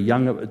probably very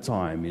young at the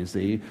time, you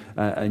see,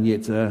 and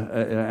yet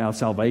our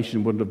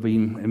salvation wouldn't have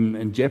been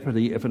in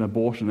jeopardy if an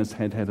abortionist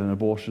had had an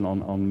abortion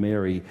on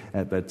Mary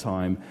at that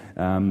time.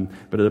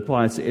 But it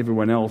applies to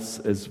everyone else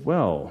as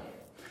well.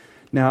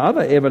 Now,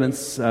 other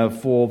evidence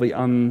for the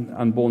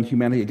unborn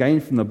humanity, again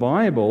from the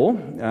Bible,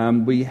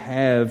 we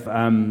have,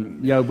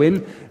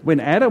 when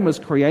Adam was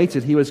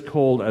created, he was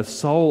called a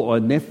soul, or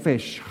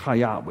nefesh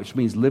chaya, which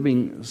means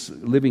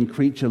living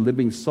creature,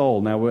 living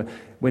soul. Now,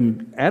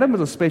 when Adam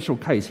was a special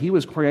case, he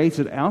was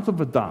created out of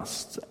the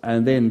dust,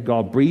 and then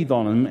God breathed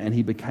on him, and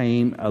he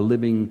became a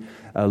living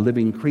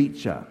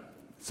creature.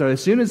 So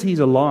as soon as he's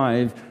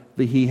alive,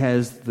 he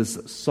has this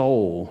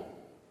soul.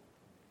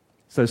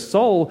 So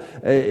soul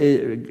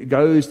it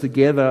goes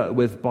together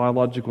with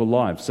biological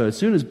life. So as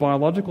soon as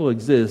biological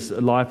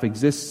life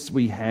exists,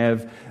 we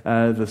have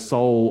the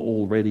soul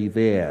already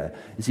there.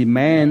 You see,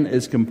 man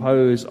is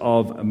composed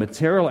of a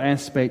material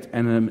aspect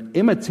and an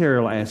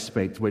immaterial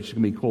aspect, which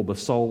can be called the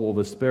soul or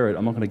the spirit.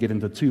 I'm not going to get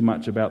into too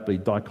much about the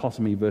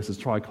dichotomy versus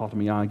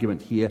trichotomy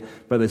argument here,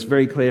 but it's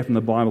very clear from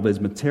the Bible there's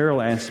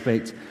material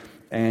aspect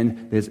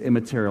and there's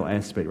immaterial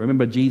aspect.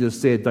 Remember,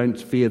 Jesus said, don't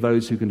fear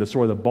those who can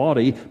destroy the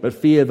body, but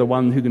fear the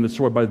one who can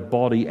destroy both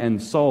body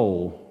and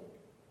soul.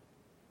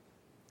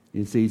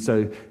 You see,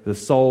 so the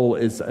soul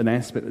is an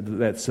aspect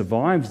that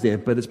survives there,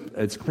 but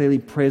it's clearly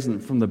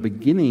present from the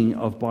beginning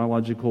of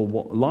biological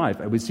life.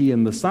 And we see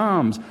in the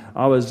Psalms,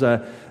 I was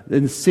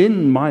in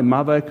sin, my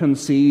mother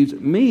conceived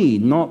me,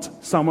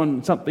 not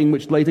something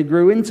which later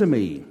grew into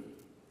me.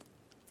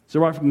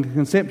 So right from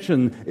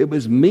conception, it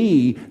was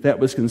me that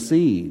was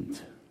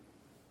conceived.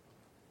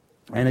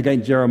 And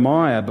again,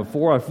 Jeremiah,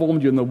 before I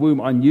formed you in the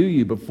womb, I knew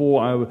you.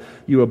 Before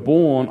you were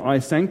born, I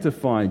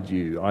sanctified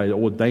you. I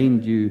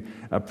ordained you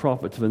a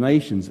prophet to the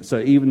nations. So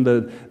even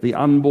the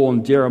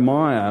unborn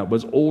Jeremiah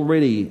was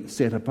already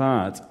set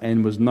apart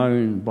and was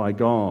known by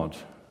God.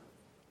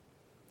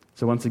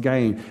 So once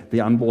again,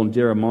 the unborn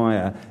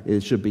Jeremiah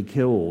should be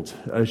killed.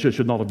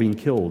 Should not have been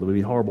killed. It would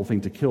be a horrible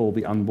thing to kill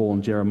the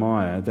unborn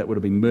Jeremiah. That would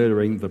have been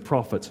murdering the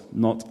prophet,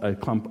 not a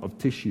clump of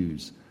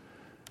tissues,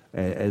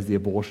 as the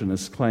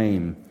abortionists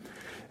claim.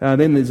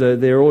 Then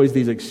there are always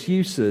these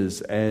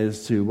excuses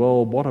as to,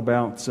 well, what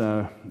about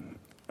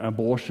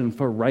abortion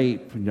for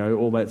rape?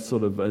 All that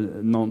sort of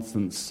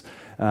nonsense.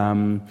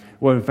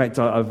 Well, in fact,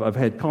 I've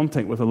had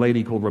contact with a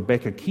lady called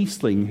Rebecca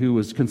Kiesling who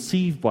was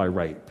conceived by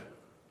rape.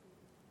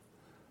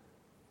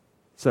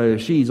 So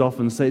she's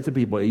often said to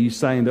people, are you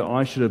saying that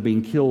I should have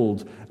been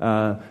killed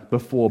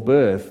before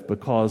birth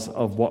because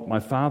of what my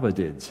father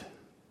did?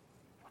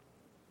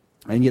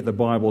 And yet the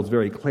Bible is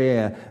very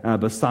clear,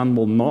 the son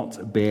will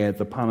not bear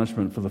the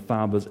punishment for the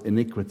father's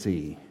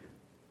iniquity.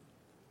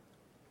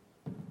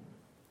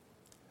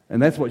 And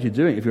that's what you're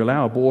doing. If you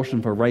allow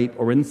abortion for rape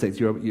or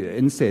incest,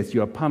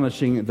 you are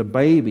punishing the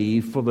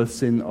baby for the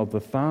sin of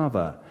the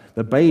father.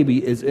 The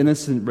baby is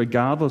innocent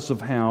regardless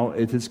of how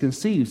it is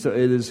conceived. So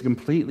it is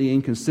completely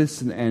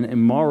inconsistent and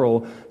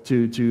immoral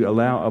to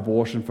allow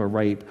abortion for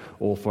rape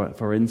or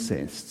for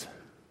incest.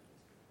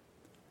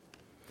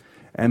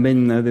 And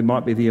then there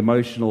might be the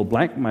emotional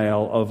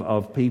blackmail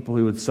of people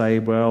who would say,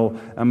 well,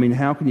 I mean,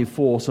 how can you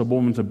force a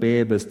woman to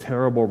bear this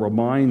terrible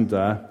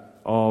reminder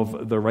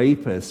of the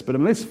rapist? But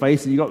let's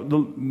face it, you've got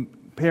the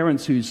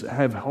parents who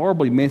have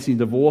horribly messy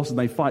divorce and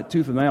they fight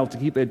tooth and nail to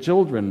keep their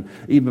children,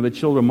 even though the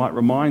children might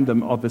remind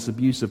them of this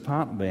abusive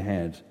partner they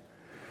had.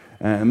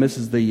 And this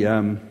is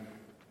the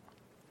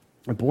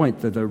point,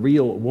 that the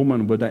real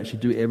woman would actually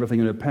do everything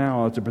in her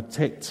power to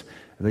protect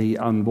the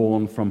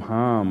unborn from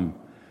harm.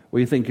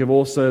 We think of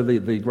also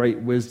the great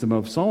wisdom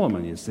of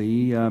Solomon, you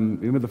see.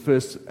 Remember the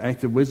first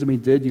act of wisdom he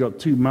did? You got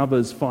two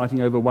mothers fighting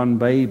over one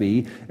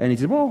baby, and he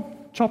said, well,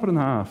 chop it in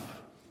half.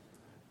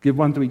 Give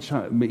one to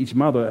each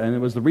mother. And it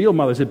was the real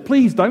mother who said,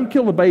 please don't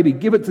kill the baby,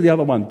 give it to the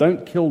other one,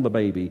 don't kill the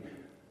baby.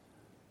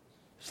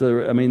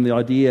 So, I mean, the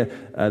idea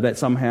that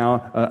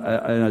somehow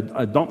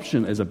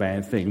adoption is a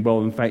bad thing.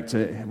 Well, in fact,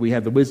 we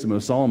have the wisdom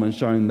of Solomon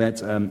showing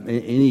that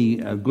any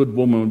good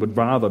woman would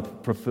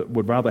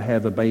rather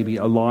have a baby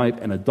alive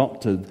and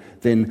adopted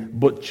than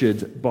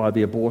butchered by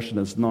the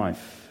abortionist's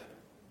knife.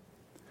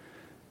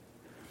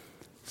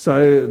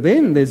 So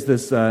then there's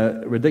this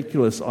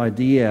ridiculous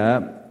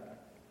idea,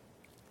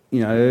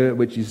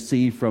 which you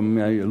see from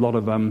a lot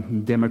of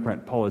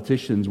Democrat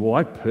politicians. Well,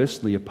 I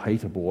personally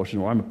hate abortion,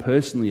 or I'm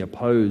personally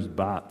opposed,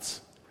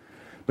 but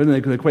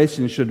then the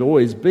question should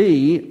always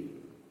be,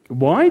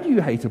 why do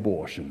you hate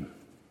abortion?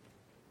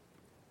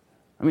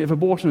 I mean, if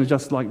abortion is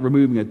just like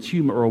removing a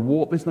tumor or a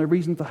wart, there's no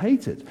reason to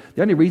hate it.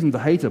 The only reason to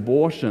hate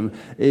abortion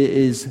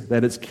is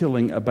that it's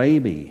killing a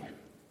baby.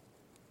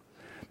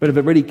 But if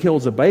it really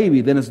kills a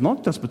baby, then it's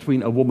not just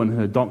between a woman and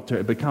her doctor.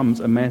 It becomes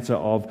a matter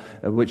of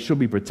which should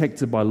be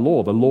protected by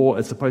law. The law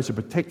is supposed to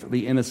protect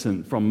the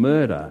innocent from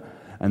murder,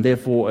 and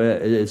therefore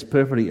it is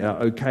perfectly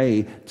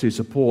okay to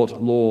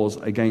support laws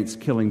against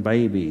killing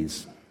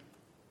babies.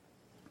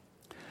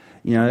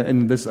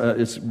 And this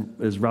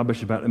is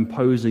rubbish about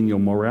imposing your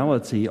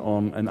morality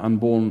on an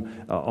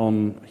unborn,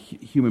 on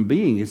human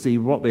being. You see,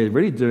 what they're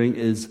really doing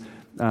is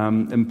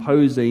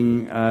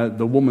imposing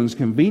the woman's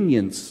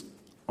convenience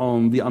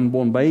on the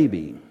unborn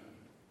baby.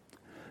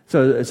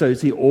 So you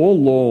see,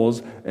 all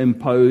laws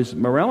impose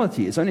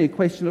morality. It's only a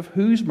question of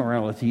whose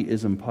morality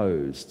is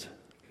imposed.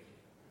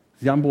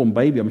 The unborn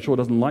baby, I'm sure,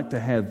 doesn't like to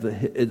have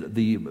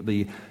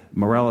the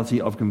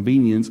morality of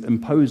convenience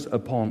imposed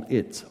upon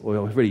it,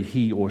 or really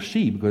he or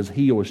she, because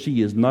he or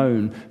she is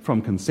known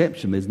from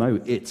conception. There's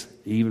no it,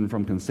 even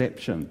from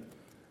conception.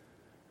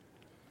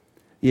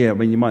 Yeah, I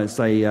mean, you might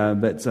say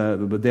that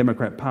the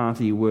Democrat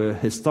Party were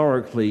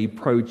historically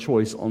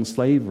pro-choice on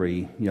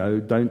slavery. If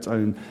you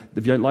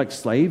don't like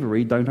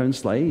slavery, don't own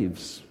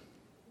slaves.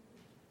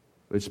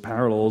 It's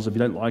parallels. If you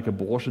don't like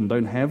abortion,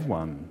 don't have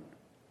one.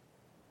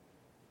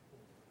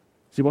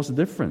 See, what's the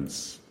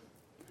difference?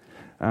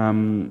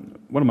 One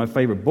of my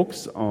favorite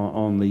books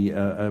on the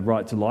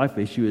right to life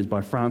issue is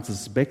by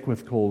Francis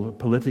Beckwith, called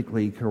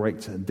Politically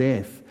Correct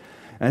Death.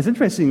 And it's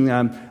interesting,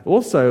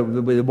 also,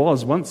 there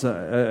was once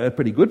a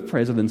pretty good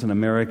president in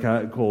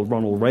America called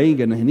Ronald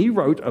Reagan, and he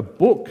wrote a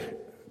book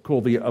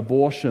called The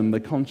Abortion, the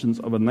Conscience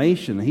of a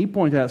Nation. He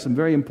pointed out some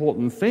very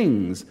important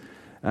things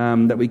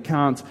that we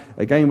can't,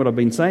 again, what I've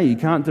been saying, you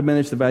can't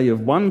diminish the value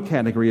of one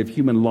category of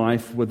human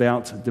life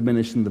without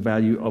diminishing the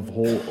value of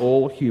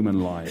all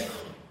human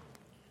life.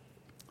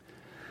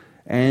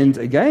 And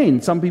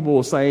again, some people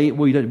will say,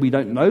 well, we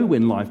don't know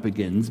when life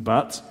begins,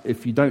 but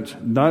if you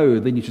don't know,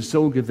 then you should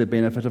still give the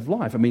benefit of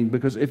life. I mean,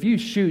 because if you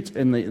shoot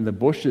in the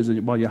bushes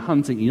while you're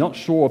hunting, you're not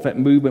sure if that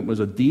movement was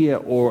a deer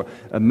or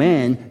a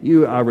man,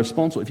 you are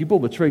responsible. If you pull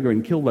the trigger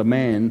and kill the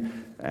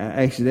man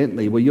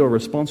accidentally, well, you're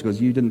responsible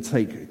because you didn't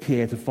take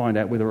care to find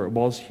out whether it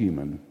was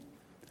human.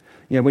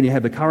 When you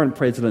have the current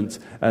president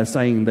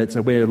saying that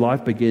where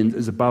life begins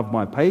is above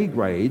my pay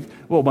grade,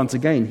 well, once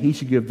again, he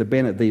should give the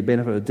benefit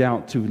of the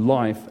doubt to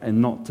life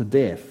and not to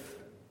death.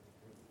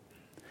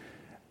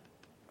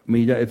 I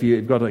mean, if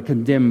you've got a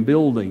condemned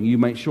building, you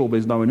make sure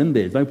there's no one in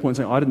there. There's no point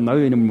saying, I didn't know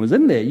anyone was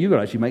in there. You've got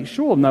to actually make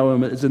sure no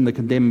one is in the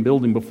condemned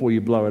building before you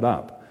blow it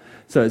up.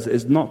 So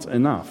it's not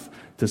enough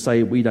to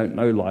say we don't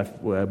know life,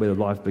 where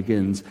life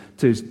begins.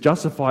 To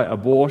justify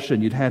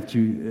abortion, you'd have to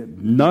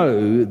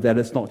know that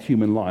it's not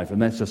human life,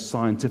 and that's just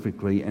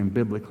scientifically and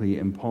biblically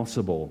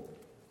impossible.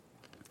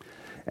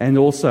 And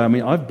also, I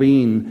mean, I've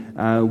been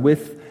on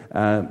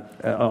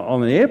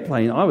an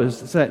airplane. I was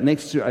sat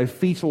next to a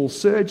fetal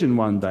surgeon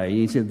one day.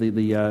 He said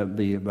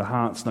the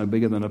heart's no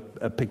bigger than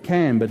a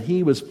pecan, but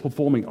he was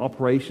performing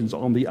operations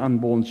on the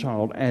unborn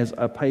child as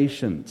a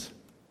patient.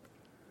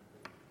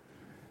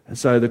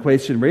 So the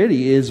question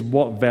really is,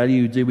 what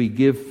value do we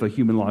give for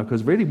human life?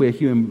 Because really where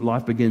human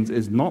life begins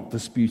is not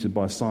disputed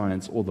by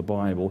science or the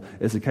Bible.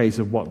 It's a case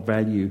of what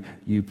value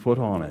you put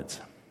on it.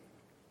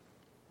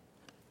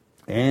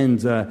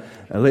 And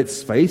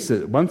let's face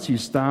it, once you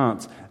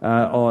start,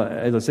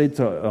 as I said,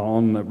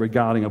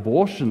 regarding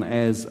abortion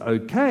as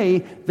okay,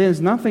 there's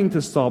nothing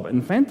to stop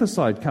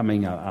infanticide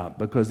coming up,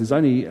 because there's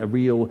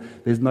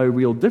no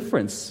real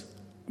difference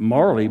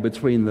morally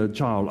between the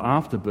child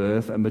after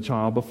birth and the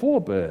child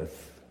before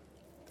birth.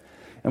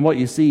 And what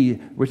you see,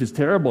 which is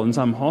terrible in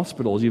some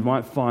hospitals, you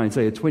might find,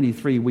 say, a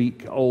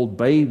 23-week-old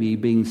baby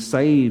being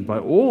saved by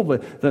all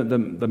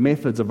the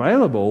methods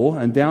available,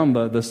 and down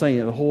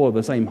the hall of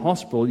the same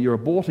hospital, you're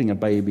aborting a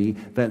baby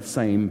that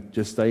same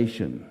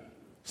gestation.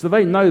 So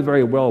they know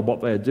very well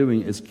what they're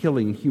doing is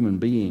killing human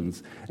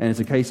beings, and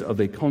it's a case of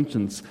their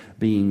conscience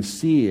being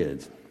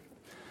seared.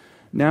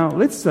 Now,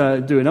 let's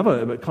do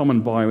another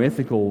common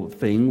bioethical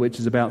thing, which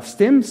is about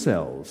stem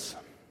cells.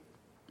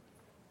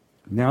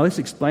 Now, let's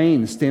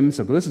explain stem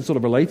cells, because this is sort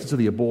of related to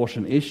the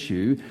abortion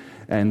issue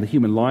and the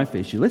human life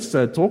issue. Let's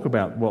talk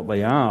about what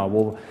they are.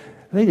 Well,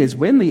 the thing is,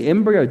 when the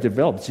embryo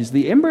develops,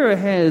 the embryo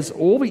has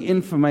all the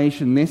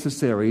information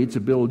necessary to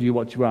build you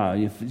what you are.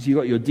 You've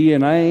got your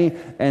DNA,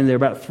 and there are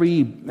about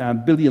 3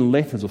 billion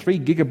letters, or 3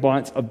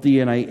 gigabytes of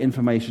DNA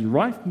information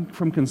right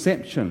from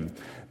conception.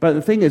 But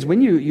the thing is,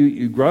 when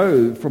you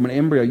grow from an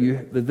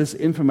embryo, this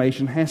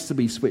information has to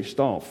be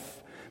switched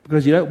off,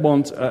 because you don't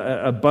want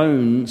a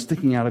bone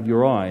sticking out of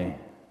your eye.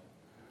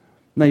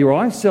 Now, your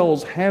eye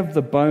cells have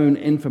the bone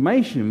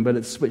information, but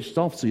it's switched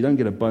off, so you don't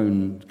get a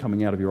bone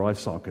coming out of your eye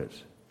socket.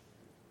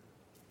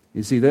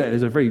 You see,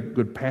 there's a very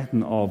good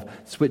pattern of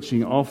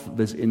switching off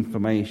this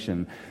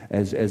information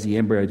as the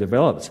embryo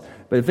develops.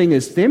 But the thing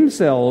is, stem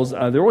cells,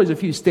 there are always a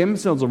few stem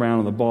cells around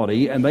in the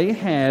body, and they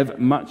have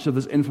much of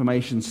this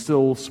information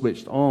still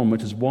switched on,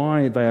 which is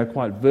why they are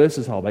quite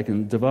versatile. They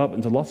can develop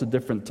into lots of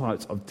different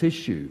types of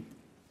tissue.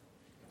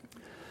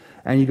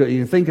 And you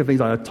can think of things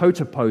like a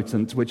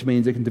totipotent, which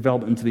means it can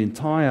develop into the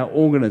entire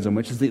organism,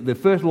 which is the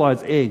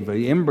fertilized egg.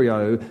 The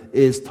embryo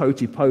is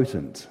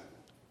totipotent.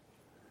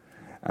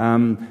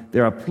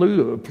 There are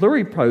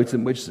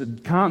pluripotent, which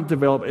can't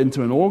develop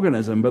into an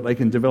organism, but they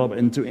can develop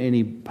into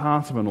any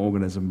part of an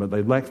organism, but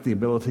they lack the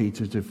ability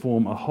to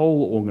form a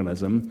whole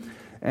organism.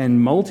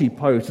 And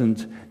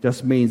multipotent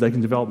just means they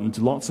can develop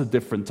into lots of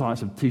different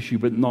types of tissue,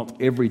 but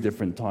not every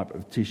different type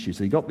of tissue.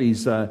 So you've got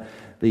these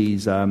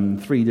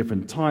 3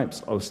 different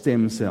types of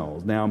stem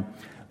cells. Now,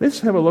 Let's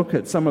have a look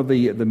at some of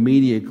the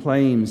media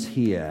claims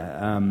here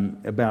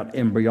about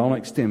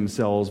embryonic stem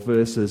cells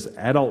versus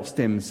adult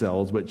stem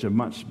cells, which are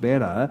much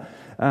better.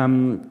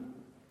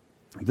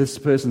 This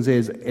person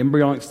says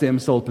embryonic stem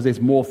cells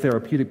possess more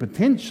therapeutic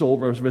potential.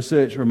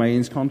 Research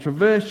remains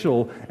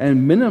controversial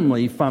and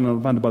minimally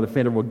funded by the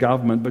federal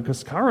government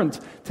because current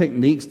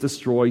techniques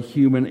destroy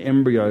human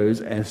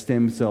embryos as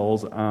stem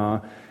cells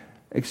are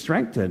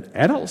extracted.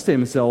 Adult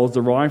stem cells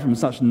derived from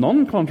such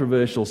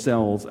non-controversial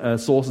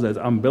sources as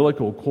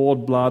umbilical,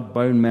 cord blood,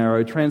 bone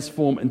marrow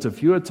transform into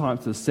fewer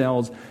types of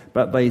cells,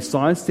 but they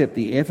sidestep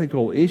the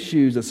ethical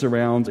issues that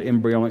surround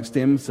embryonic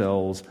stem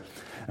cells.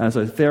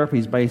 So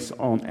therapies based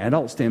on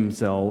adult stem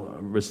cell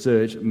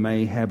research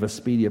may have a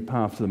speedier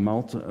path to the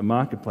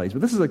marketplace.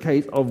 But this is a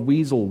case of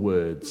weasel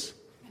words.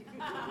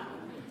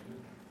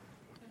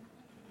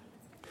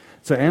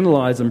 So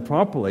analyze them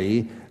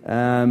properly.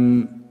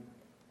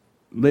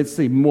 Let's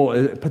see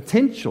more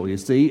potential, you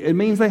see. It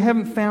means they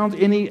haven't found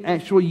any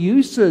actual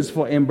uses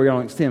for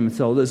embryonic stem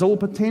cells. It's all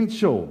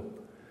potential.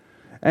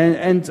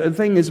 And the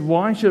thing is,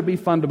 why should it be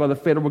funded by the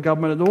federal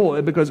government at all?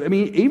 Because, I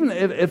mean, even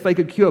if they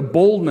could cure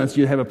baldness,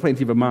 you'd have a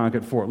plenty of a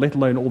market for it, let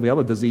alone all the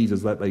other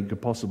diseases that they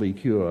could possibly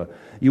cure.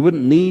 You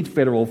wouldn't need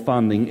federal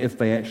funding if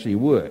they actually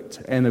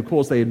worked. And, of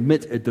course, they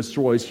admit it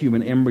destroys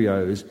human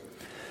embryos.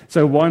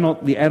 So why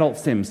not the adult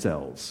stem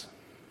cells,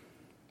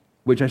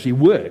 which actually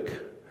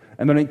work,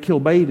 and they don't kill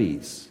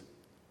babies?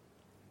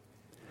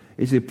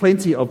 Is there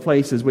plenty of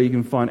places where you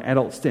can find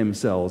adult stem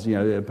cells,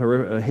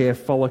 hair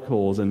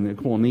follicles and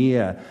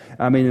cornea.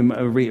 I mean,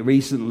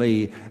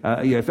 recently,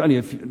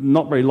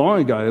 not very long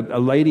ago, a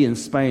lady in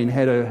Spain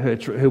had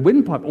her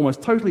windpipe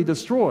almost totally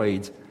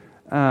destroyed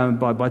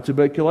by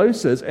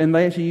tuberculosis, and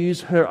they actually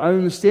used her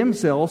own stem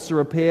cells to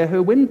repair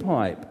her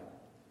windpipe.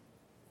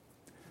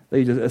 They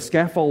used a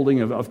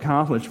scaffolding of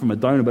cartilage from a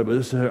donor, but it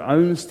was her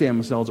own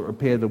stem cells that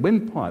repaired the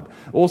windpipe.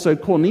 Also,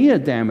 cornea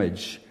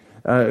damage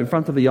in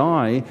front of the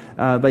eye,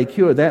 they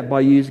cured that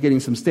by getting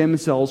some stem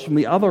cells from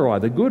the other eye,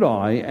 the good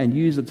eye, and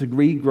use it to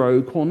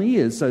regrow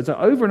corneas. So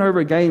over and over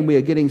again, we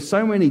are getting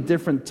so many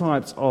different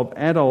types of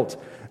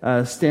adult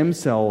stem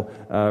cell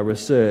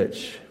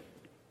research.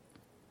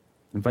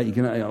 In fact,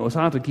 it's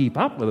hard to keep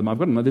up with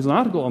them. There's an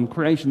article on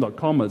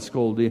creation.com. It's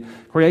called the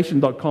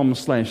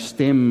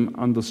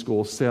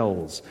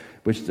creation.com/stem_cells,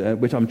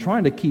 which I'm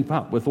trying to keep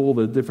up with all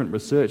the different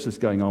research that's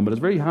going on. But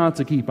it's very hard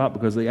to keep up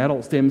because the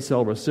adult stem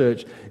cell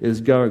research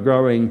is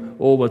growing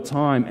all the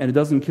time, and it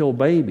doesn't kill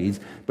babies.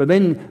 But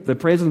then the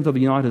President of the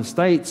United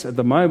States, at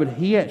the moment,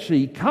 he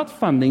actually cut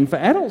funding for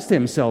adult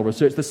stem cell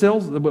research, the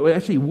cells that will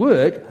actually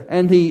work,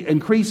 and he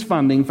increased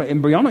funding for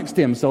embryonic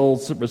stem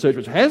cells research,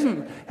 which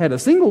hasn't had a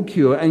single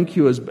cure and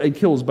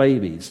kills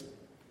babies.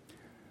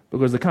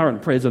 Because the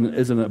current president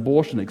is an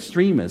abortion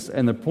extremist.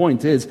 And the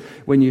point is,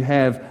 when you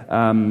have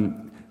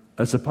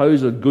a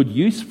supposed good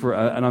use for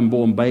an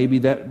unborn baby,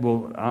 that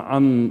will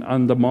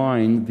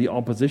undermine the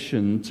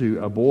opposition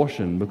to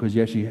abortion, because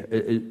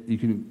you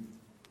can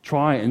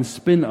try and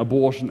spin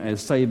abortion as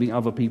saving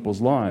other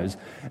people's lives.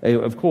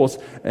 Of course,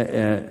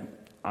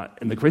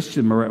 in the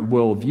Christian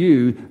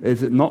worldview,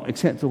 is it not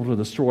acceptable to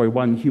destroy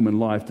one human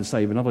life to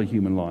save another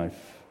human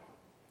life?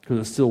 Because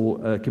it's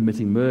still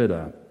committing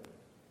murder.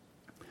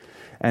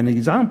 An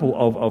example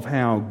of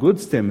how good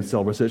stem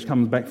cell research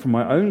comes back from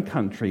my own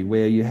country,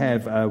 where you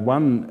have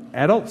one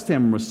adult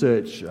stem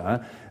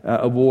researcher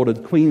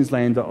awarded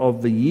Queenslander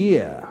of the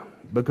Year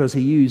because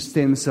he used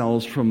stem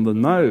cells from the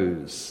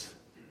nose.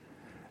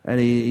 And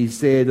he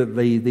said that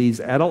these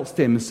adult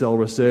stem cell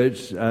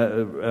research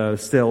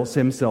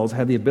stem cells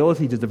have the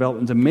ability to develop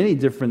into many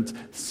different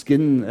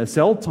skin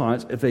cell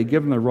types if they're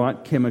given the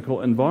right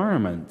chemical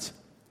environment.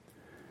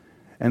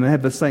 And they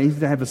have the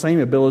same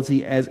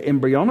ability as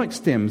embryonic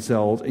stem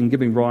cells in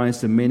giving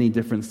rise to many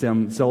different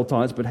stem cell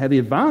types, but have the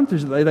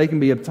advantage that they can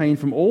be obtained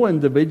from all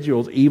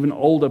individuals, even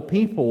older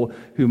people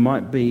who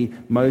might be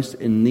most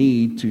in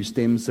need to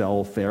stem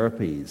cell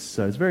therapies.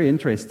 So it's very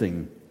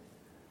interesting.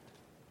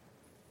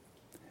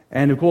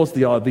 And of course,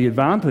 the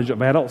advantage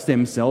of adult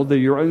stem cells, they're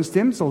your own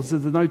stem cells,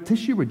 is there's no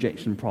tissue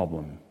rejection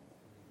problem.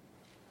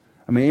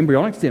 I mean,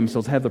 embryonic stem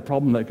cells have the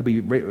problem that could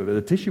be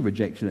the tissue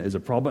rejection is a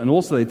problem, and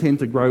also they tend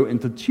to grow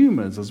into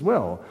tumors as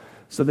well.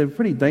 So they're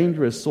pretty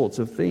dangerous sorts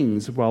of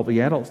things, while the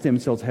adult stem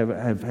cells have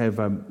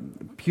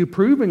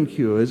proven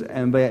cures,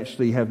 and they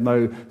actually have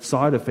no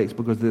side effects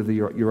because they're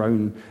your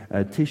own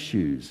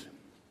tissues.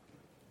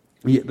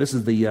 Yeah, this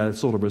is the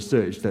sort of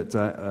research that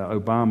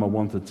Obama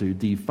wanted to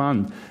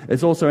defund.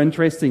 It's also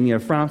interesting,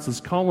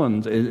 Francis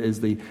Collins is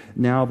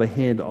now the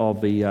head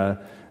of the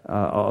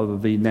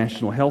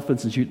National Health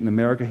Institute in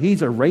America.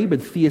 He's a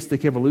rabid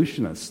theistic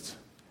evolutionist,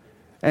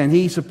 and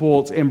he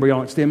supports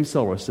embryonic stem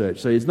cell research.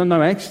 So it's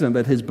no accident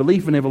that his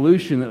belief in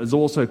evolution has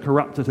also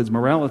corrupted his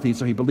morality,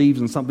 so he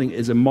believes in something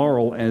as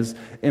immoral as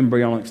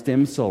embryonic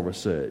stem cell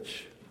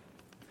research.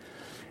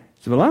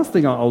 So the last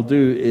thing I'll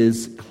do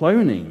is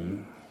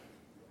cloning.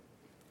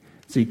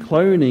 See,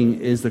 cloning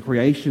is the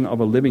creation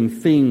of a living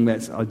thing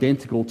that's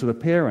identical to the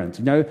parent.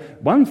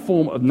 One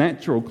form of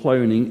natural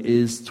cloning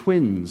is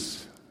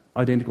twins.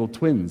 identical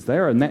twins.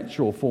 They're a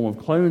natural form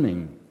of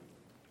cloning.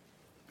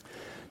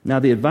 Now,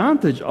 the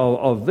advantage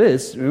of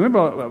this,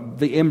 remember,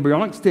 the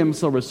embryonic stem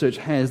cell research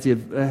has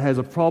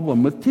a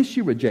problem with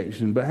tissue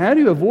rejection. But how do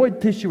you avoid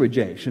tissue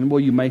rejection?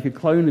 Well, you make a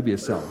clone of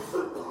yourself.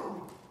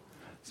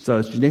 So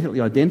it's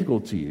genetically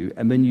identical to you,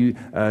 and then you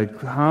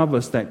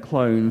harvest that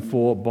clone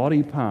for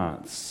body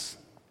parts.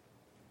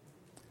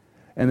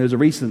 And there's a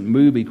recent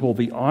movie called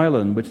The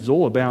Island, which is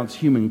all about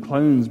human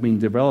clones being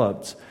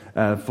developed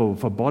for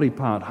body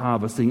part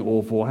harvesting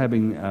or for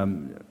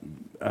having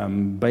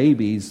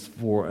babies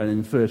for an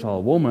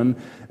infertile woman,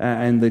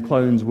 and the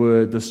clones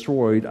were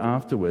destroyed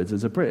afterwards.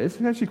 It's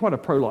actually quite a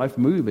pro-life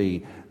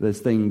movie, this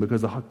thing,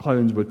 because the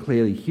clones were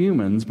clearly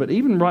humans, but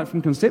even right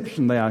from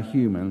conception they are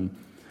human.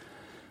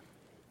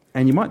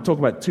 And you might talk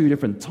about two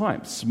different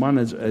types. One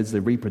is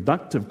the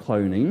reproductive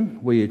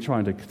cloning, where you're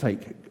trying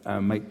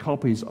to make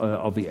copies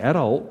of the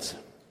adult.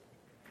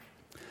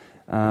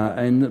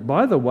 And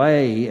by the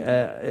way,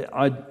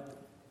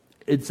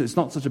 it's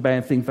not such a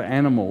bad thing for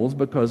animals,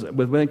 because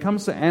when it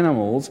comes to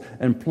animals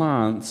and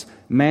plants,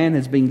 man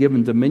has been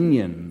given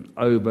dominion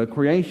over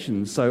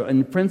creation. So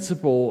in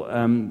principle,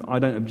 I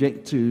don't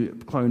object to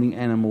cloning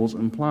animals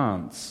and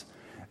plants.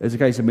 As a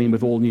case,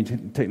 with all new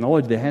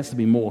technology, there has to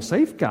be more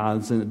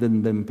safeguards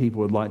than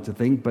people would like to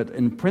think. But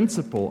in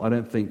principle, I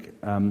don't think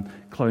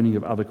cloning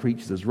of other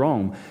creatures is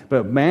wrong.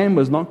 But man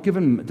was not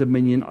given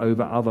dominion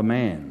over other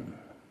man.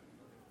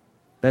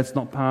 That's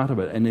not part of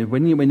it. And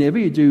whenever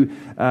you do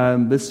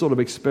this sort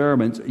of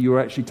experiment, you're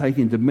actually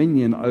taking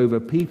dominion over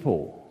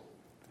people.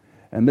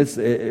 And this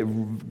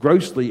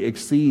grossly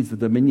exceeds the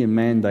dominion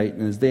mandate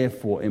and is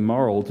therefore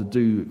immoral to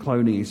do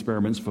cloning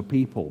experiments for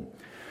people.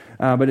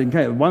 But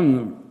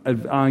one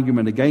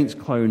argument against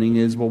cloning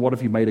is, well, what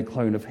if you made a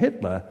clone of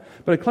Hitler?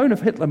 But a clone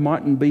of Hitler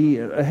mightn't be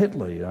a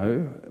Hitler,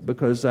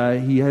 because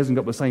he hasn't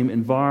got the same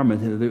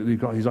environment. He's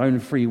got his own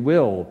free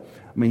will.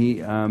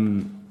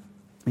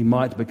 He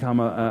might become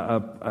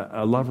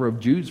a lover of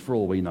Jews for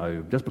all we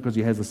know. Just because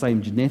he has the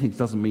same genetics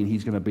doesn't mean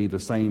he's going to be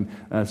the same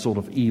sort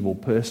of evil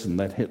person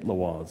that Hitler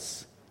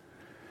was.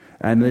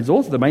 And there's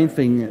also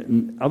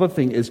the other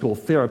thing is called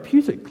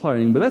therapeutic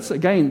cloning, but that's,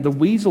 again, the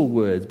weasel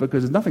words,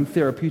 because there's nothing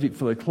therapeutic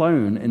for the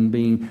clone in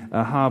being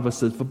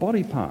harvested for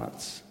body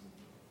parts.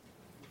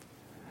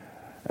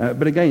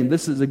 But again,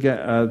 this is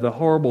the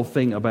horrible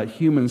thing about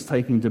humans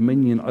taking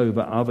dominion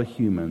over other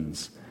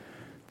humans.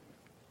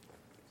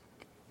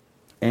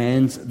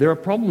 And there are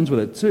problems with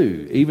it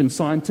too. Even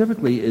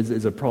scientifically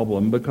is a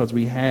problem, because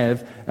we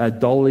have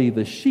Dolly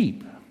the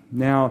sheep.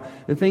 Now,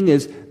 the thing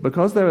is,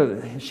 because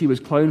she was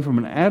cloned from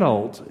an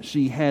adult,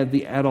 she had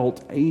the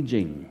adult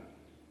aging.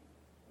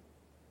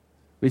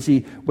 You see,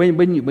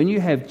 when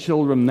you have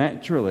children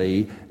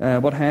naturally,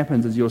 what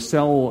happens is your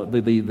cell,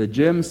 the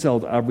germ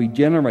cells are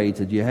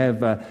regenerated. You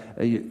have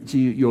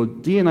your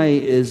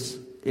DNA is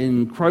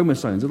in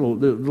chromosomes,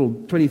 little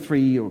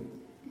 23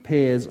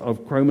 pairs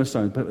of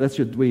chromosomes. That's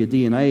where your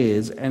DNA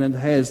is, and it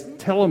has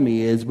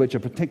telomeres, which are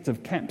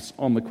protective caps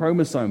on the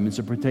chromosomes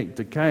to protect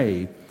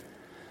decay.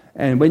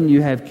 And when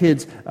you have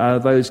kids,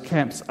 those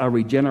caps are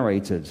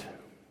regenerated.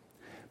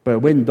 But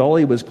when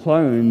Dolly was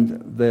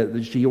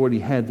cloned, she already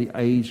had the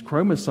aged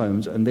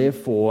chromosomes and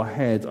therefore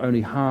had only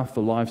half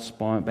the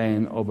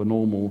lifespan of a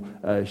normal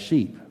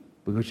sheep,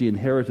 because she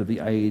inherited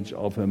the age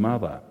of her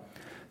mother.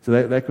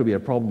 So that could be a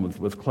problem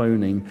with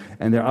cloning.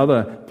 And there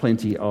are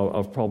plenty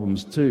of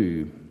problems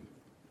too.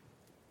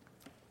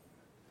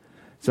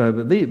 So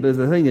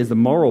the thing is, the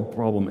moral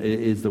problem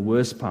is the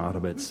worst part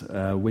of it,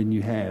 when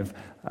you have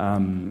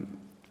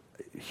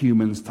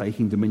humans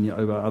taking dominion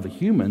over other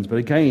humans. But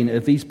again,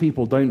 if these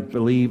people don't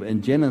believe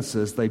in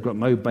Genesis, they've got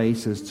no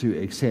basis to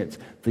accept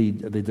the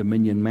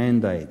dominion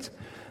mandate.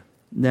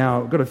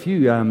 Now, I've got a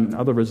few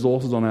other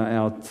resources on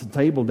our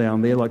table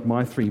down there, like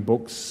my 3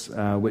 books,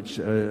 which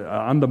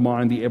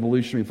undermine the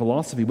evolutionary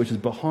philosophy, which is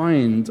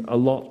behind a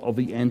lot of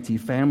the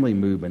anti-family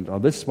movement.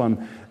 This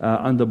one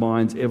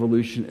undermines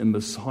evolution in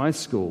the high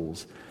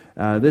schools.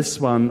 This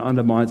one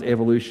undermines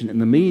evolution in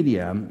the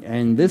media.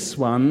 And this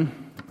one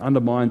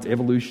undermines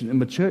evolution in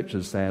the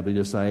churches, sadly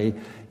to say.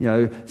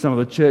 Some of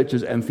the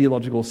churches and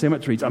theological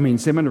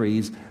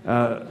seminaries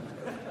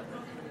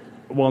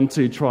want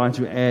to try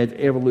to add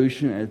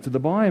evolution to the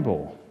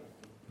Bible.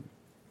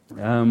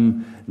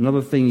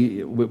 Another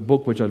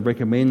book which I'd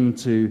recommend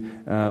to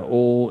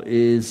all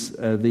is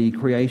the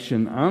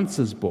Creation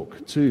Answers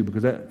book too,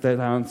 because that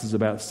answers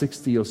about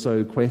 60 or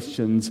so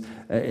questions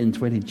in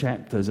 20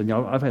 chapters. And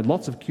I've had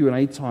lots of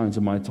Q&A times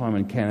in my time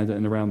in Canada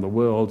and around the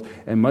world,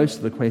 and most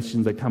of the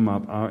questions that come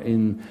up are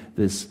in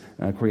this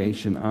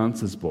Creation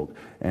Answers book.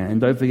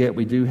 And don't forget,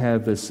 we do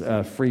have this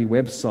free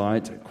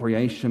website,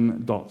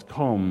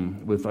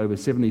 creation.com, with over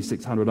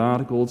 7,600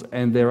 articles,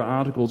 and there are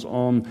articles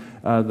on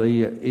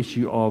the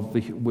issue of the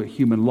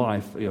human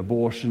life,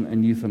 abortion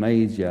and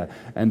euthanasia,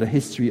 and the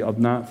history of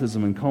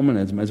Nazism and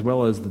communism, as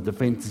well as the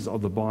defenses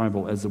of the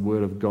Bible as the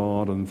Word of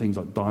God, and things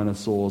like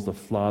dinosaurs, the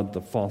flood,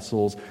 the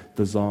fossils,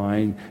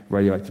 design,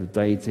 radioactive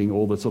dating,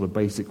 all the sort of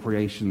basic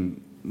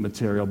creation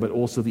material, but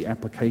also the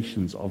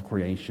applications of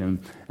creation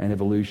and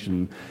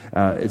evolution.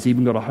 It's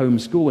even got a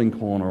homeschooling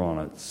corner on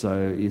it.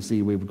 So you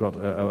see, we've got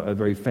a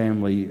very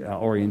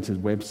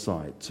family-oriented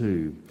website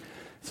too.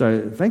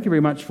 So thank you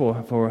very much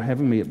for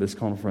having me at this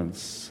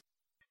conference.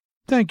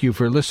 Thank you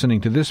for listening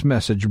to this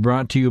message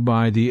brought to you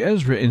by the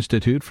Ezra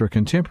Institute for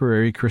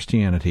Contemporary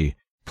Christianity.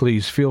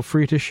 Please feel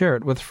free to share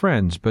it with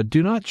friends, but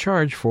do not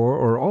charge for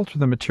or alter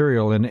the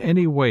material in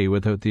any way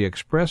without the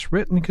express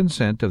written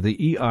consent of the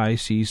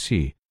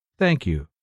EICC. Thank you.